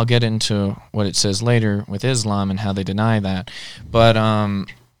then I'll get into what it says later with Islam and how they deny that. But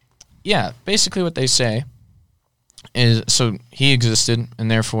basically what they say is, so he existed, and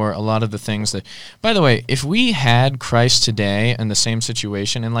therefore a lot of the things that, by the way, if we had Christ today in the same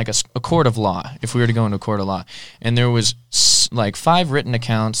situation in like a court of law, if we were to go into a court of law, and there was like 5 written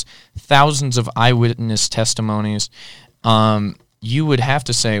accounts, thousands of eyewitness testimonies, you would have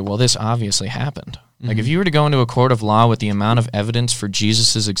to say, well, this obviously happened. Like, if you were to go into a court of law with the amount of evidence for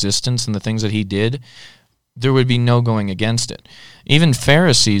Jesus' existence and the things that he did, there would be no going against it. Even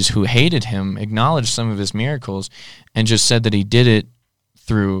Pharisees who hated him acknowledged some of his miracles and just said that he did it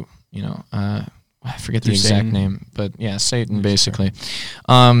through, I forget the exact name, but yeah, Satan, basically.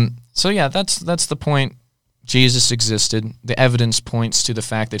 So yeah, that's the point. Jesus existed. The evidence points to the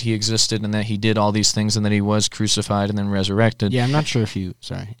fact that he existed and that he did all these things and that he was crucified and then resurrected. Yeah, I'm not sure if you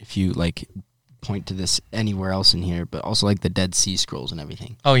like point to this anywhere else in here, but also like the Dead Sea Scrolls and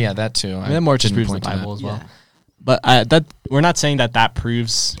everything. Oh yeah, that too. That more just proves the Bible as well. Yeah. But that we're not saying that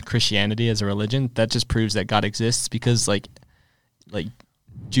proves Christianity as a religion. That just proves that God exists, because like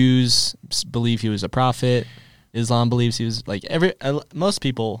Jews believe he was a prophet. Islam believes he was most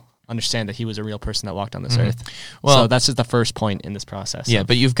people understand that he was a real person that walked on this earth. Well, so that's just the first point in this process. Yeah,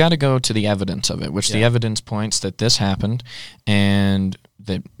 but you've got to go to the evidence of it, which the evidence points that this happened, and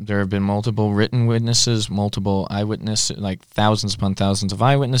that there have been multiple written witnesses, multiple eyewitnesses, like thousands upon thousands of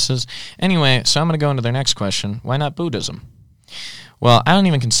eyewitnesses. Anyway, so I'm going to go into their next question. Why not Buddhism? Well, I don't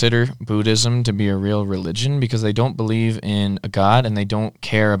even consider Buddhism to be a real religion, because they don't believe in a God and they don't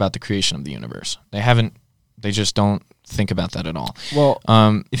care about the creation of the universe. They just don't think about that at all. Well,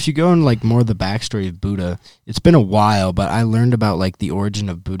 if you go in like more the backstory of Buddha, it's been a while, but I learned about like the origin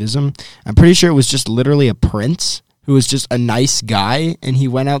of Buddhism. I'm pretty sure it was just literally a prince who was just a nice guy, and he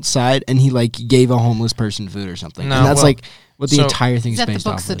went outside and he like gave a homeless person food or something. No, and that's well, like what the so- entire thing Is is that the based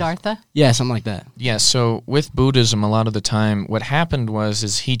book off of. Siddhartha? Yeah, something like that. Yeah, so with Buddhism, a lot of the time, what happened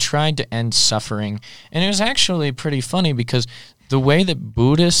is he tried to end suffering, and it was actually pretty funny because the way that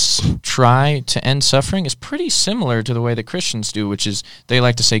Buddhists try to end suffering is pretty similar to the way that Christians do, which is they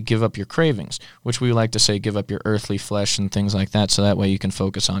like to say, give up your cravings, which we like to say, give up your earthly flesh and things like that, so that way you can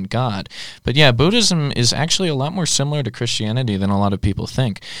focus on God. But yeah, Buddhism is actually a lot more similar to Christianity than a lot of people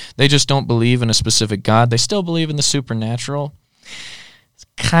think. They just don't believe in a specific God. They still believe in the supernatural. It's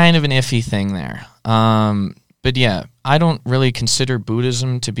kind of an iffy thing there. But yeah, I don't really consider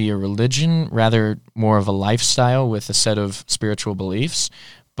Buddhism to be a religion, rather more of a lifestyle with a set of spiritual beliefs.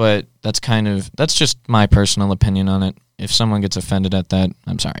 But that's just my personal opinion on it. If someone gets offended at that,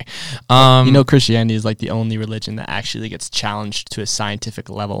 I'm sorry. Christianity is like the only religion that actually gets challenged to a scientific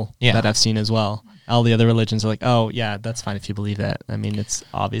level that I've seen as well. All the other religions are like, oh, yeah, that's fine if you believe that. I mean, it's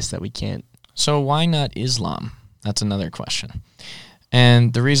obvious that we can't. So why not Islam? That's another question.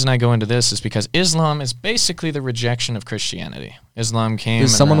 And the reason I go into this is because Islam is basically the rejection of Christianity. Islam came...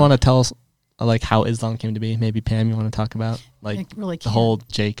 Does someone want to tell us like how Islam came to be? Maybe Pam, you want to talk about like I really the can't. whole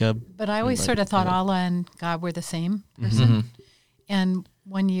Jacob? But I always like, sort of thought yeah. Allah and God were the same person. And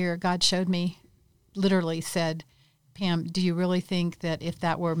one year God showed me, literally said, Pam, do you really think that if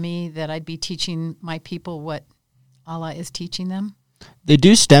that were me, that I'd be teaching my people what Allah is teaching them? They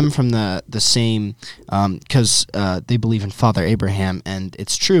do stem from the same, because they believe in Father Abraham, and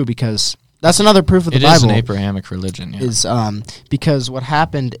it's true because that's another proof of the It Bible. is an Abrahamic religion, yeah. Is because what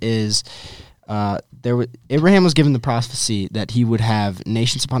happened is Abraham was given the prophecy that he would have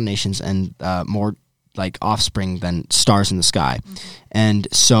nations upon nations and more like offspring than stars in the sky, and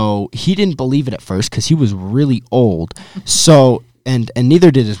so he didn't believe it at first because he was really old. So. And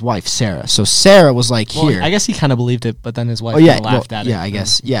neither did his wife, Sarah. So Sarah was like, Well, here. I guess he kind of believed it, but then his wife laughed at it. Yeah, I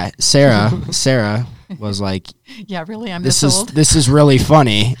guess. Yeah, Sarah was like, Yeah, really, I'm this this is old. this is really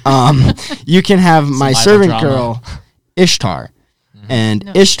funny. You can have my Bible servant drama. girl, Ishtar. And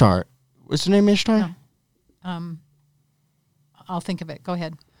No. Ishtar, what's her name, Ishtar? No. I'll think of it. Go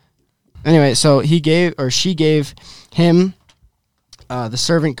ahead. Anyway, so she gave him the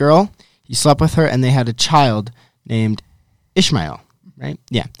servant girl. He slept with her, and they had a child named Ishmael, right?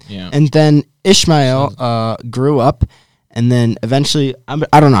 Yeah. Yeah. And then Ishmael grew up, and then eventually,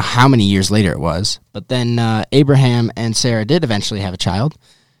 I don't know how many years later it was, but then Abraham and Sarah did eventually have a child,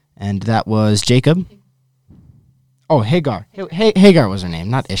 and that was Jacob. Oh, Hagar. Hagar was her name,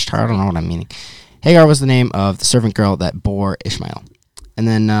 not Ishtar. I don't know what I'm meaning. Hagar was the name of the servant girl that bore Ishmael. And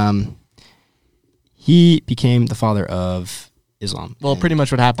then he became the father of Islam. Well, and pretty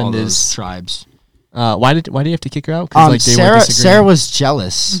much what all happened those is tribes. why do you have to kick her out? 'Cause, like, they were disagreeing. Sarah was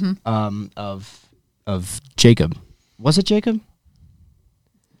jealous of Jacob. Was it Jacob?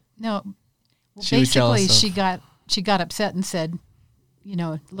 No. Well, She was basically, jealous she got upset and said,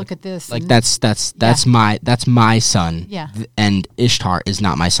 look at this. Like and that's my son. Yeah. And Ishtar is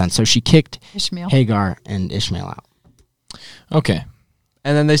not my son. So she kicked Ishmael. Hagar and Ishmael out. Okay.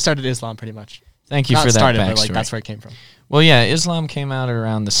 And then they started Islam pretty much. Thank you Not for that started, backstory. but like that's where it came from. Well, yeah, Islam came out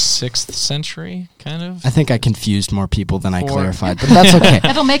around the 6th century, kind of. I think I confused more people than I Or- clarified, but that's okay.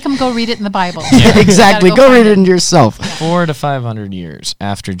 That'll make them go read it in the Bible. Exactly. Gotta Go read find it yourself. 400 to 500 years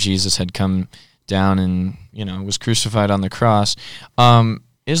after Jesus had come down and, was crucified on the cross.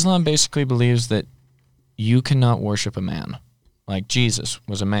 Islam basically believes that you cannot worship a man. Like Jesus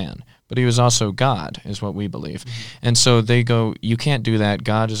was a man, but he was also God, is what we believe. And so they go, you can't do that.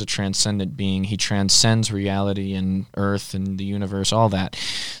 God is a transcendent being. He transcends reality and earth and the universe, all that.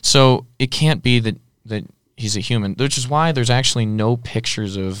 So it can't be that he's a human, which is why there's actually no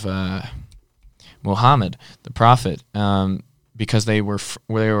pictures of Muhammad, the prophet, because they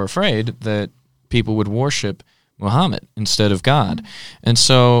were afraid that people would worship Muhammad instead of God. And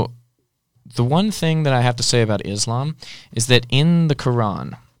so the one thing that I have to say about Islam is that in the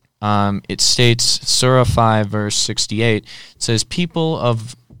Quran, it states, Surah 5, verse 68, it says, people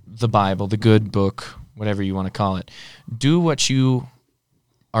of the Bible, the good book, whatever you want to call it, do what you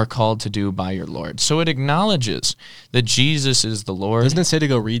are called to do by your Lord. So it acknowledges that Jesus is the Lord. Doesn't it say to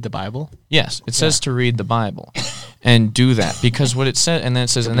go read the Bible? Yes, it says to read the Bible and do that, because what it said, and then it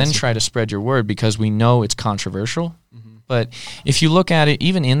says, and then try to spread your word, because we know it's controversial. But if you look at it,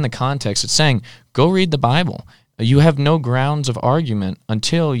 even in the context, it's saying, go read the Bible. You have no grounds of argument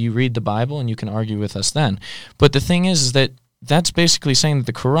until you read the Bible, and you can argue with us then. But the thing is that that's basically saying that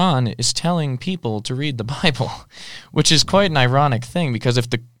the Quran is telling people to read the Bible, which is quite an ironic thing, because if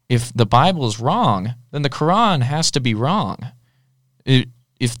the Bible is wrong, then the Quran has to be wrong.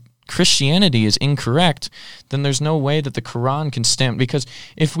 If Christianity is incorrect, then there's no way that the Quran can stand. Because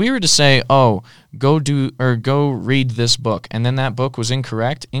if we were to say, oh, go read this book, and then that book was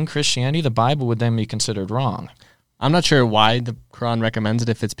incorrect, in Christianity, the Bible would then be considered wrong. I'm not sure why the Quran recommends it,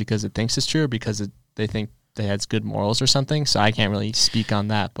 if it's because it thinks it's true or because they think it has good morals or something. So I can't really speak on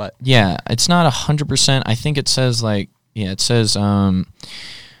that. But yeah, it's not 100%. I think it says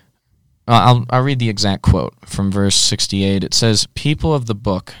I'll read the exact quote from verse 68. It says, "People of the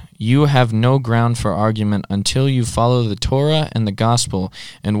book, you have no ground for argument until you follow the Torah and the gospel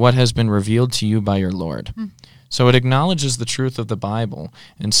and what has been revealed to you by your Lord." So it acknowledges the truth of the Bible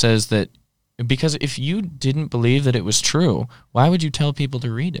and says that, because if you didn't believe that it was true, why would you tell people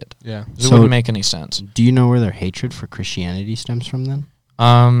to read it? yeah. It wouldn't make any sense. Do you know where their hatred for Christianity stems from then?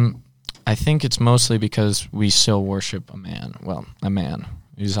 I think it's mostly because we still worship a man. Well, a man.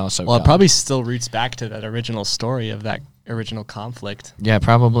 He's also Well, God. it probably still roots back to that original story of that original conflict. Yeah,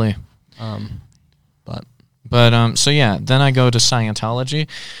 probably. But So yeah, then I go to Scientology.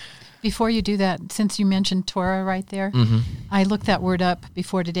 Before you do that, since you mentioned Torah right there, I looked that word up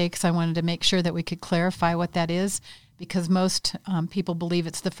before today because I wanted to make sure that we could clarify what that is, because most people believe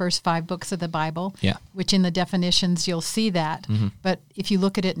it's the first 5 books of the Bible, Yeah. which in the definitions you'll see that. But if you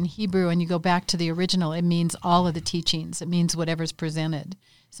look at it in Hebrew and you go back to the original, it means all of the teachings. It means whatever's presented.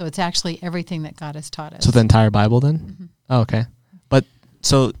 So it's actually everything that God has taught us. so the entire Bible then? Oh, okay. But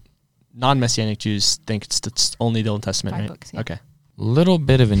so non-Messianic Jews think it's only the Old Testament, 5 right? books, yeah. Okay. Little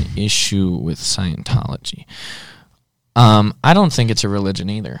bit of an issue with Scientology. I don't think it's a religion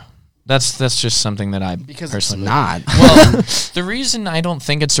either. That's just something that I Because personally it's not. Well, the reason I don't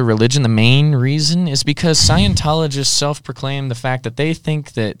think it's a religion, the main reason, is because Scientologists self-proclaim the fact that they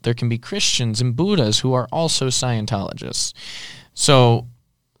think that there can be Christians and Buddhas who are also Scientologists. So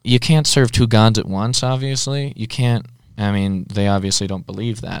you can't serve 2 gods at once, obviously. You can't. I mean, they obviously don't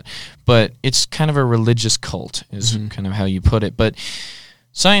believe that. But it's kind of a religious cult is kind of how you put it. But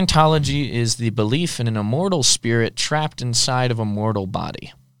Scientology is the belief in an immortal spirit trapped inside of a mortal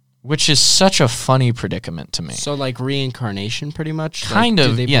body, which is such a funny predicament to me. So like reincarnation, pretty much. Kind like,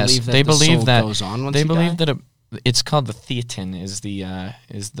 of, do they yes. Believe that They the believe soul that goes on once they you believe die? that it's called the thetan is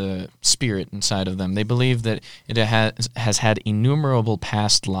the spirit inside of them. They believe that it has had innumerable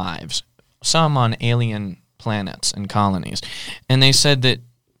past lives, some on alien planets and colonies, and they said that.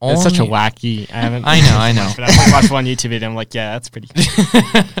 It's such a wacky. I know. But I watched one YouTube video. I'm like, yeah, that's pretty.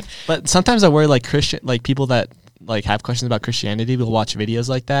 But sometimes I worry, like people that like have questions about Christianity will watch videos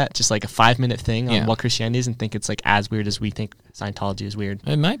like that, just like a 5-minute thing on what Christianity is, and think it's like as weird as we think Scientology is weird.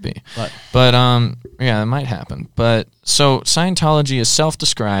 It might be, but yeah, it might happen. But so Scientology is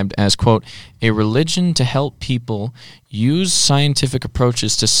self-described as, quote, a religion to help people use scientific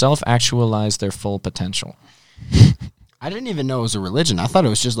approaches to self-actualize their full potential. I didn't even know it was a religion. I thought it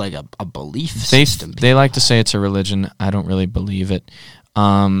was just like a belief They system. like to say it's a religion. I don't really believe it.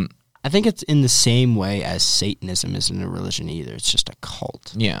 I think it's in the same way as Satanism isn't a religion either. It's just a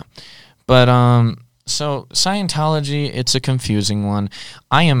cult. Yeah. But so Scientology, it's a confusing one.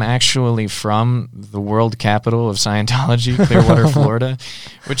 I am actually from the world capital of Scientology, Clearwater, Florida,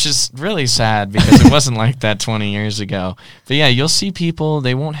 which is really sad because it wasn't like that 20 years ago. But yeah, you'll see people,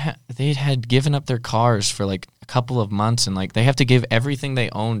 they had given up their cars for like a couple of months, and like they have to give everything they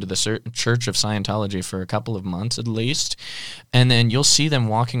own to the Church of Scientology for a couple of months at least. And then you'll see them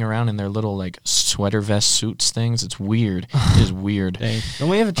walking around in their little like sweater vest suits things. It's weird. It is weird. Don't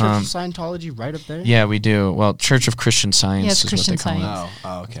we have a Church of Scientology right up there? Yeah, we do. Well, Church of Christian Science Yeah, it's is Christian what they call Science. it.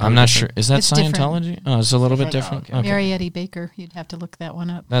 Oh, okay. I'm not sure. Is that It's different. Scientology? Oh, it's a little bit different. Okay. Mary Eddie Baker, you'd have to look that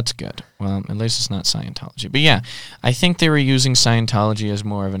one up. That's good. Well, at least it's not Scientology. But yeah, I think they were using Scientology as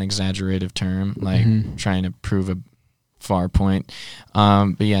more of an exaggerative term, like trying to prove a far point.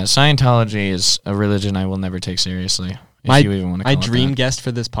 But yeah, Scientology is a religion I will never take seriously. If you even want to call my it dream that. guest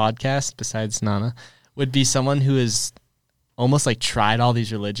for this podcast, besides Nana, would be someone who is almost like tried all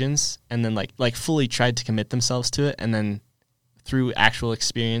these religions and then like fully tried to commit themselves to it, and then through actual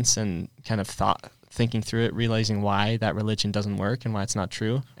experience and kind of thinking through it, realizing why that religion doesn't work and why it's not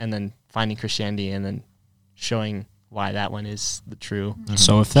true, and then finding Christianity and then showing why that one is the true.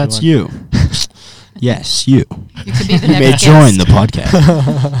 So if that's you, yes, you You could be the may next join guest. the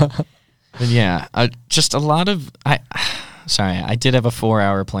podcast. But yeah, just a lot of sorry, I did have a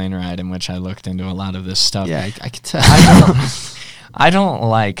 4-hour plane ride in which I looked into a lot of this stuff. Yeah, I can tell. I don't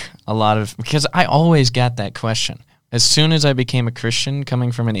like a lot of, because I always got that question. As soon as I became a Christian,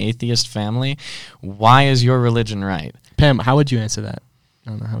 coming from an atheist family, why is your religion right? Pam, how would you answer that? I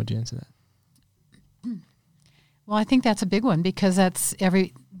don't know. How would you answer that? Well, I think that's a big one because that's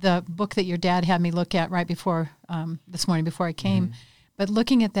the book that your dad had me look at right before this morning before I came. But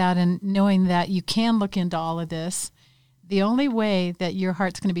looking at that and knowing that you can look into all of this, the only way that your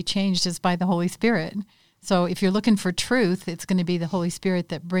heart's going to be changed is by the Holy Spirit. So if you're looking for truth, it's going to be the Holy Spirit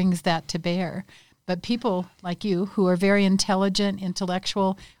that brings that to bear. But people like you who are very intelligent,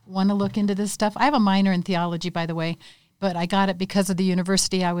 intellectual, want to look into this stuff. I have a minor in theology, by the way, but I got it because of the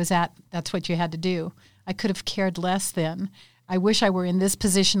university I was at. That's what you had to do. I could have cared less then. I wish I were in this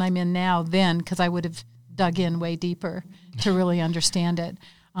position I'm in now then, because I would have dug in way deeper to really understand it.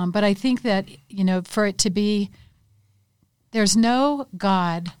 But I think that, for it to be, there's no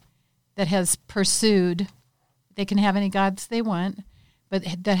God that has pursued, they can have any gods they want, but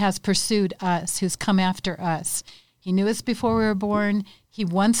that has pursued us, who's come after us. He knew us before we were born. He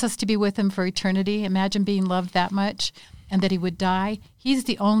wants us to be with him for eternity. Imagine being loved that much and that he would die. He's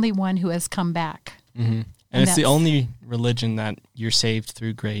the only one who has come back. Mm-hmm. And it's the only religion that you're saved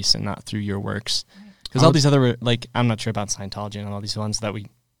through grace and not through your works. Because all these other, I'm not sure about Scientology and all these ones that we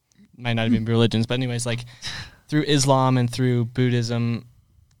might not even be religions, but anyways, through Islam and through Buddhism,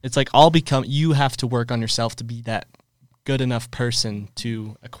 it's you have to work on yourself to be that good enough person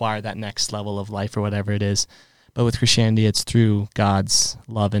to acquire that next level of life or whatever it is. But with Christianity, it's through God's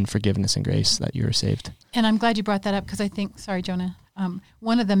love and forgiveness and grace that you are saved. And I'm glad you brought that up because I think, sorry, Jonah,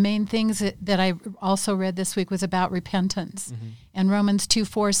 one of the main things that I also read this week was about repentance. Mm-hmm. And Romans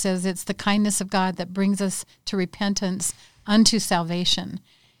 2:4 says it's the kindness of God that brings us to repentance unto salvation.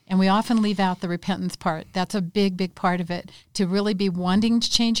 And we often leave out the repentance part. That's a big, big part of it. To really be wanting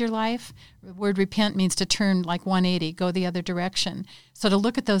to change your life, the word repent means to turn 180, go the other direction. So to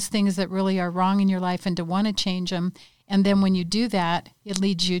look at those things that really are wrong in your life and to want to change them. And then when you do that, it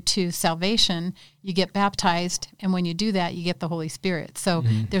leads you to salvation. You get baptized. And when you do that, you get the Holy Spirit. So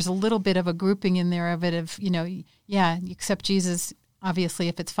there's a little bit of a grouping in there of it of, you accept Jesus. Obviously,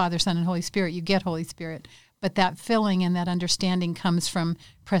 if it's Father, Son, and Holy Spirit, you get Holy Spirit. But that filling and that understanding comes from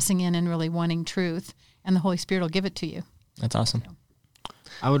pressing in and really wanting truth, and the Holy Spirit will give it to you. That's awesome.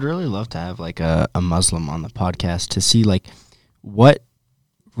 I would really love to have a Muslim on the podcast to see what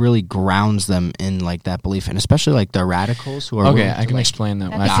really grounds them in that belief, and especially the radicals who are okay. I can explain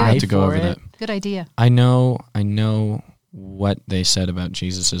that. I forgot to go over that. Good idea. I know what they said about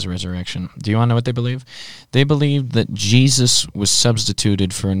Jesus' resurrection. Do you want to know what they believe? They believed that Jesus was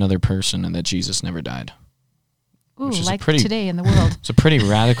substituted for another person and that Jesus never died. Ooh, today in the world. It's a pretty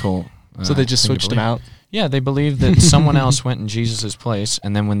radical. So they just switched him out? Yeah, they believe that someone else went in Jesus' place,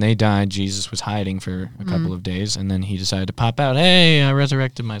 and then when they died, Jesus was hiding for a couple of days, and then he decided to pop out, hey, I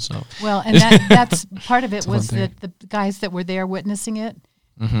resurrected myself. Well, and that's part of it was that the guys that were there witnessing it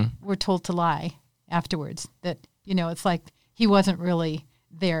were told to lie afterwards. That, it's like he wasn't really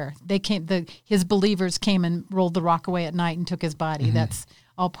there. His believers came and rolled the rock away at night and took his body. Mm-hmm. That's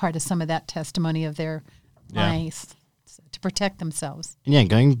all part of some of that testimony of their lies to protect themselves. Yeah,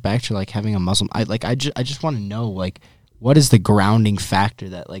 going back to having a Muslim, I just want to know what is the grounding factor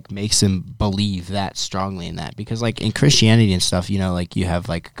that makes him believe that strongly in that? Because in Christianity and stuff, you have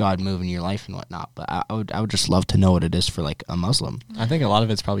God moving your life and whatnot. But I would just love to know what it is for a Muslim. I think a lot of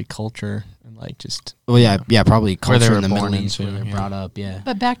it's probably culture and just. Well, yeah, probably culture in the Middle East where they're brought up. Yeah.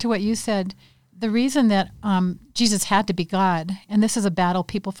 But back to what you said, the reason that Jesus had to be God, and this is a battle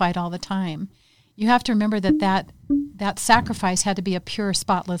people fight all the time. You have to remember that sacrifice had to be a pure,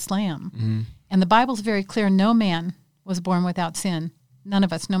 spotless lamb. Mm-hmm. And the Bible's very clear, no man was born without sin. None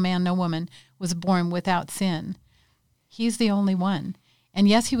of us, no man, no woman, was born without sin. He's the only one. And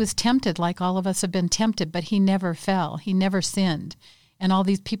yes, he was tempted like all of us have been tempted, but he never fell. He never sinned. And all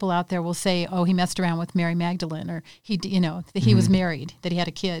these people out there will say, oh, he messed around with Mary Magdalene, or that he was married, that he had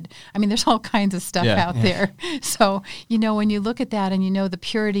a kid. I mean, there's all kinds of stuff out there. So, when you look at that and the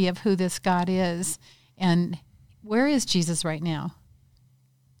purity of who this God is, and where is Jesus right now?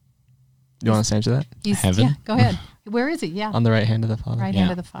 You want to answer that? Heaven? Yeah, go ahead. Where is he? Yeah. On the right hand of the Father. Right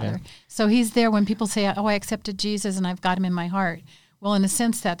hand of the Father. Yeah. So he's there when people say, oh, I accepted Jesus and I've got him in my heart. Well, in a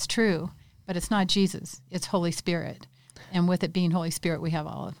sense, that's true, but it's not Jesus. It's Holy Spirit. And with it being Holy Spirit, we have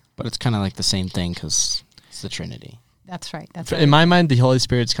all of. But it's kind of the same thing because it's the Trinity. That's right. In my mind, the Holy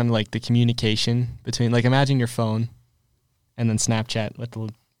Spirit's kind of the communication between, imagine your phone and then Snapchat with the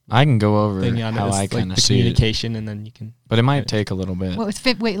I can go over thing on how it. I kind of see communication, and then you can. But it might take a little bit. Well,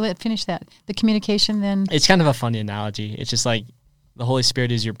 finish that. The communication then. It's kind of a funny analogy. It's just the Holy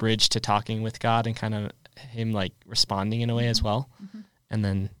Spirit is your bridge to talking with God and kind of him responding in a way as well. Mm-hmm. And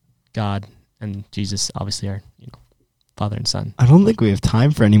then God and Jesus obviously are, Father and Son. I don't think we have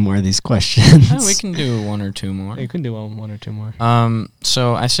time for any more of these questions. Oh, we can do one or two more. You can do one or two more.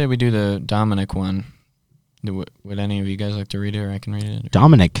 So I say we do the Dominic one. Would any of you guys like to read it, or I can read it?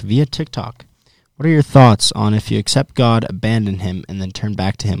 Dominic, via TikTok. What are your thoughts on if you accept God, abandon him, and then turn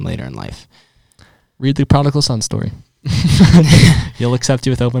back to him later in life? Read the prodigal son story. He'll accept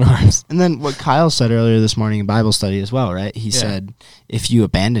you with open arms. And then what Kyle said earlier this morning in Bible study as well, right? He said, if you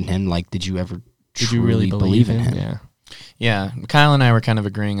abandon him, like, did you ever Did you really believe in him? Yeah. Yeah, Kyle and I were kind of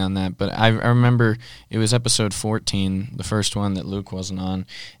agreeing on that, but I remember it was episode 14, the first one that Luke wasn't on,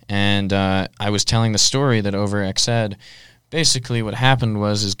 and I was telling the story that over XED, basically what happened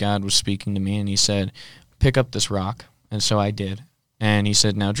was God was speaking to me, and he said, pick up this rock, and so I did, and he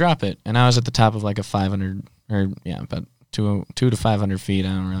said, now drop it, and I was at the top of like a 500, about 200 to 500 feet.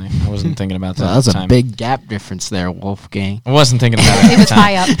 I wasn't thinking about that. That was a big gap difference there, Wolfgang. I wasn't thinking about it. It was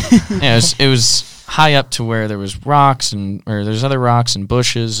high up. Yeah, it was high up to where there was rocks or there's other rocks and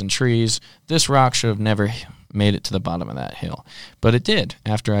bushes and trees. This rock should have never made it to the bottom of that hill, but it did.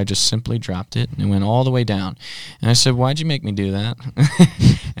 After I just simply dropped it and it went all the way down. And I said, "Why'd you make me do that?"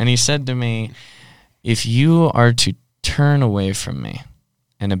 And he said to me, "If you are to turn away from me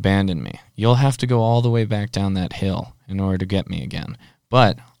and abandon me, you'll have to go all the way back down that hill in order to get me again.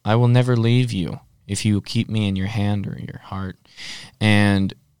 But I will never leave you if you keep me in your hand or your heart."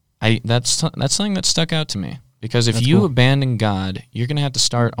 And that's something that stuck out to me, because if you abandon God, you're going to have to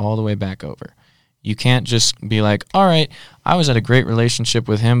start all the way back over. You can't just be like, all right, I was at a great relationship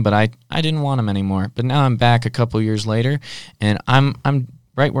with him, but I didn't want him anymore. But now I'm back a couple years later, and I'm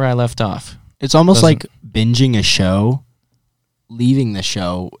right where I left off. It's almost like binging a show, leaving the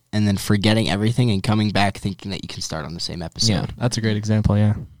show, and then forgetting everything and coming back thinking that you can start on the same episode. Yeah. That's a great example,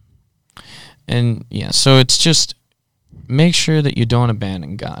 yeah. And yeah, so it's just make sure that you don't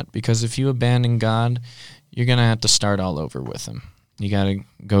abandon God, because if you abandon God, you're going to have to start all over with him. You got to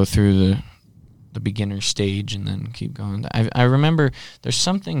go through the beginner stage and then keep going. I remember there's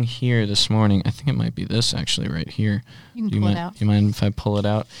something here this morning. I think it might be this actually right here. You can pull it out. Do you mind if I pull it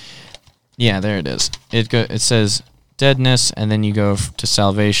out? Yeah, there it is. It says deadness, and then you go to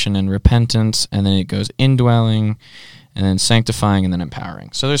salvation and repentance, and then it goes indwelling, and then sanctifying, and then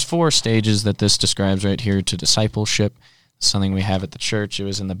empowering. So there's 4 stages that this describes right here to discipleship. Something we have at the church. It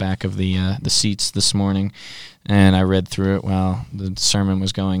was in the back of the seats this morning, and I read through it while the sermon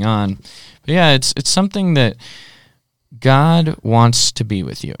was going on. But yeah, it's something that God wants to be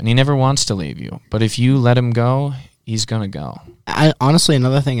with you, and he never wants to leave you. But if you let him go, he's going to go. Honestly,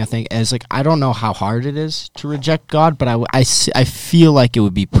 another thing I think is, like, I don't know how hard it is to reject God, but I feel like it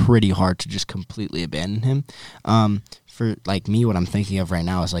would be pretty hard to just completely abandon him. For like me, what I'm thinking of right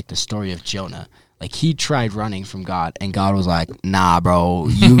now is like the story of Jonah. Like, he tried running from God, and God was like, "Nah, bro,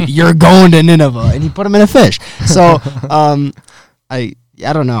 you're going to Nineveh," and he put him in a fish. So, I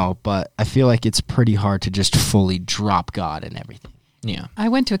don't know, but I feel like it's pretty hard to just fully drop God and everything. Yeah. I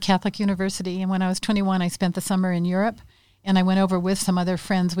went to a Catholic university, and when I was 21, I spent the summer in Europe, and I went over with some other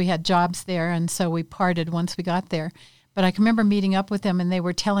friends. We had jobs there, and so we parted once we got there. But I can remember meeting up with them, and they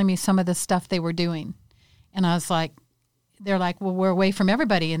were telling me some of the stuff they were doing. And I was like, they're like, "Well, we're away from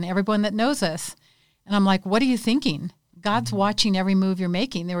everybody and everyone that knows us." And I'm like, "What are you thinking? God's watching every move you're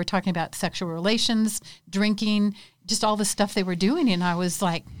making." They were talking about sexual relations, drinking, just all the stuff they were doing. And I was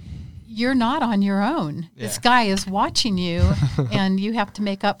like, "You're not on your own. Yeah. This guy is watching you, and you have to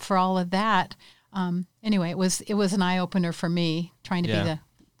make up for all of that." Anyway, it was an eye-opener for me, trying to be the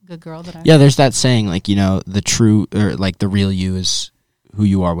good girl that I am. Yeah, there's that saying, like, the true, or like the real you is who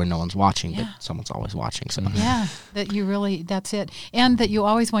you are when no one's watching, but someone's always watching. So yeah, that's it. And that you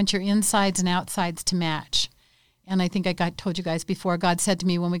always want your insides and outsides to match. And I think told you guys before, God said to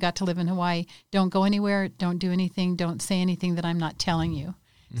me when we got to live in Hawaii, "Don't go anywhere, don't do anything, don't say anything that I'm not telling you."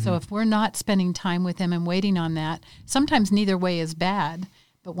 Mm-hmm. So if we're not spending time with him and waiting on that, sometimes neither way is bad,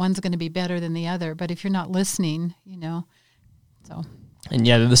 but one's going to be better than the other. But if you're not listening, so. And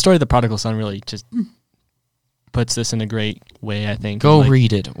yeah, the story of the prodigal son really just puts this in a great way, I think. Go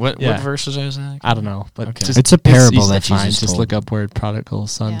read it. What verses is that? I don't know, but it's a parable that Jesus just told. look up where prodigal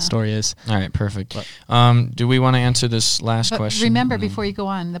son story is. All right, perfect. Do we want to answer this last question? Remember, before you go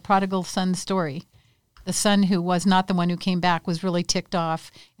on, the prodigal son story. The son who was not the one who came back was really ticked off,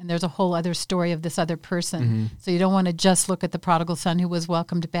 and there's a whole other story of this other person. Mm-hmm. So you don't want to just look at the prodigal son who was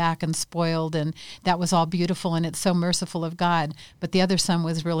welcomed back and spoiled, and that was all beautiful, and it's so merciful of God. But the other son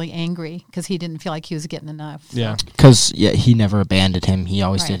was really angry because he didn't feel like he was getting enough. So. Yeah. Because he never abandoned him. He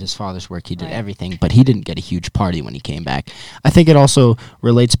always did his father's work. He did everything, but he didn't get a huge party when he came back. I think it also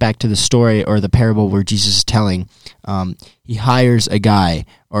relates back to the story or the parable where Jesus is telling. He hires a guy,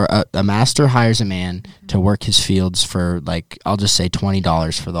 or a master hires a man to work his fields for, like, I'll just say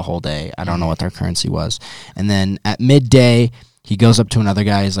 $20 for the whole day. I don't know what their currency was. And then at midday, he goes up to another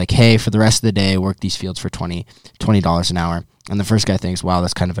guy. He's like, hey, for the rest of the day, work these fields for $20 an hour. And the first guy thinks, wow,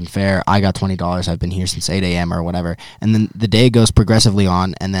 that's kind of unfair. I got $20. I've been here since 8 a.m. or whatever. And then the day goes progressively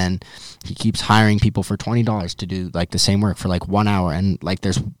on, and then he keeps hiring people for $20 to do like the same work for like 1 hour. And like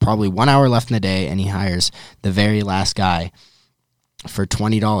there's probably 1 hour left in the day, and he hires the very last guy for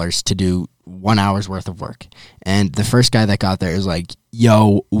 $20 to do 1 hour's worth of work. And the first guy that got there is like,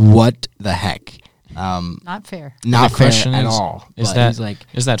 yo, what the heck? Not fair. Not The fair question at is, all. Is But that he's like,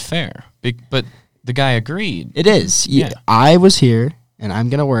 is that fair? But the guy agreed. it is. Yeah. I was here, and I'm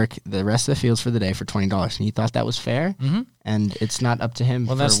gonna work the rest of the fields for the day for $20, and he thought that was fair. Mm-hmm. And it's not up to him.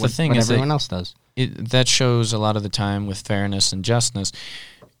 Well, for that's the what, thing, What is that- everyone else does. That shows a lot of the time with fairness and justness.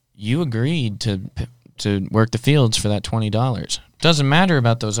 You agreed to work the fields for that $20. Doesn't matter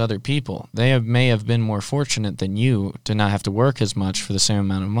about those other people. They may have been more fortunate than you to not have to work as much for the same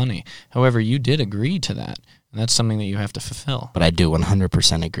amount of money. However, you did agree to that, and that's something that you have to fulfill. But I do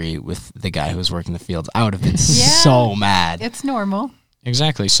 100% agree with the guy who was working the fields. I would have been so mad. It's normal.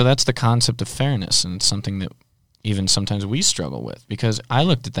 Exactly. So that's the concept of fairness, and it's something that even sometimes we struggle with, because I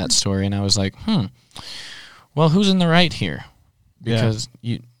looked at that story and I was like, well, who's in the right here? Because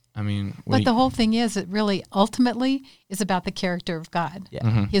But the whole thing is, it really ultimately is about the character of God.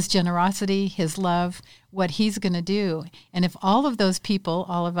 Yeah. His generosity, his love, what he's going to do. And if all of those people,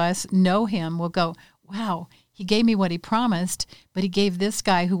 all of us, know him, we'll go, wow, he gave me what he promised, but he gave this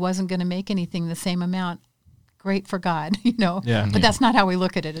guy who wasn't going to make anything the same amount. Great for God, Yeah. But that's not how we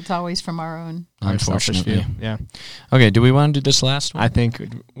look at it. It's always from our own. Our selfish Unfortunately. view. Yeah. Okay, do we want to do this last one? I think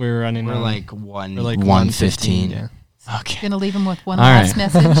we're running. We're on- like 1:15. we're like 1:15. Yeah. Okay. Going to leave him with one All last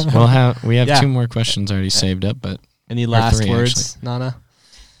right. message. We have Yeah. 2 more questions already saved up, but Any Or last 3, words, Nana?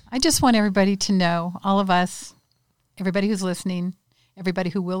 I just want everybody to know, all of us, everybody who's listening, everybody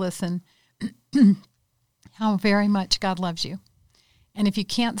who will listen, how very much God loves you. And if you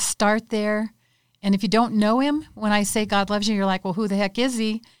can't start there, and if you don't know him, when I say God loves you, you're like, well, who the heck is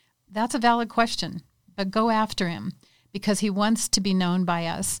he? That's a valid question, but go after him because he wants to be known by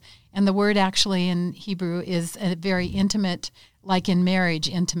us. And the word actually in Hebrew is a very intimate, like in marriage,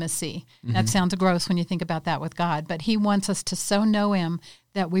 intimacy. That sounds gross when you think about that with God, but he wants us to so know him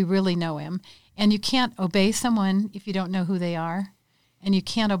that we really know him. And you can't obey someone if you don't know who they are. And you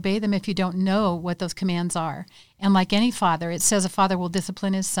can't obey them if you don't know what those commands are. And like any father, it says a father will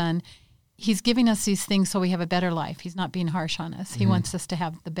discipline his son. He's giving us these things so we have a better life. He's not being harsh on us. He wants us to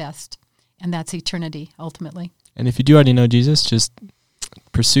have the best, and that's eternity, ultimately. And if you do already know Jesus, just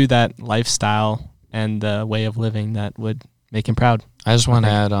pursue that lifestyle and the way of living that would make him proud. I just want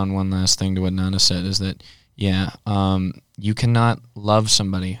to add on one last thing to what Nana said, is that, you cannot love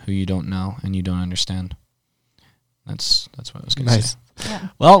somebody who you don't know and you don't understand. That's what I was going to say. Yeah.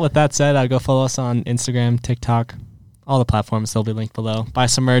 Well, with that said, go follow us on Instagram, TikTok, all the platforms. They'll be linked below. Buy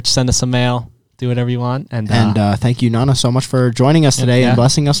some merch, send us some mail, do whatever you want. And thank you, Nana, so much for joining us today and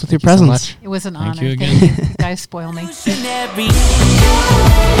blessing us with your Thank you so presence. much. It was an Thank honor. you again. Thank you. You guys spoil me. Revolutionary.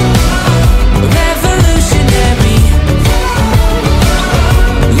 Revolutionary.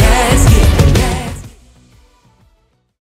 Yes.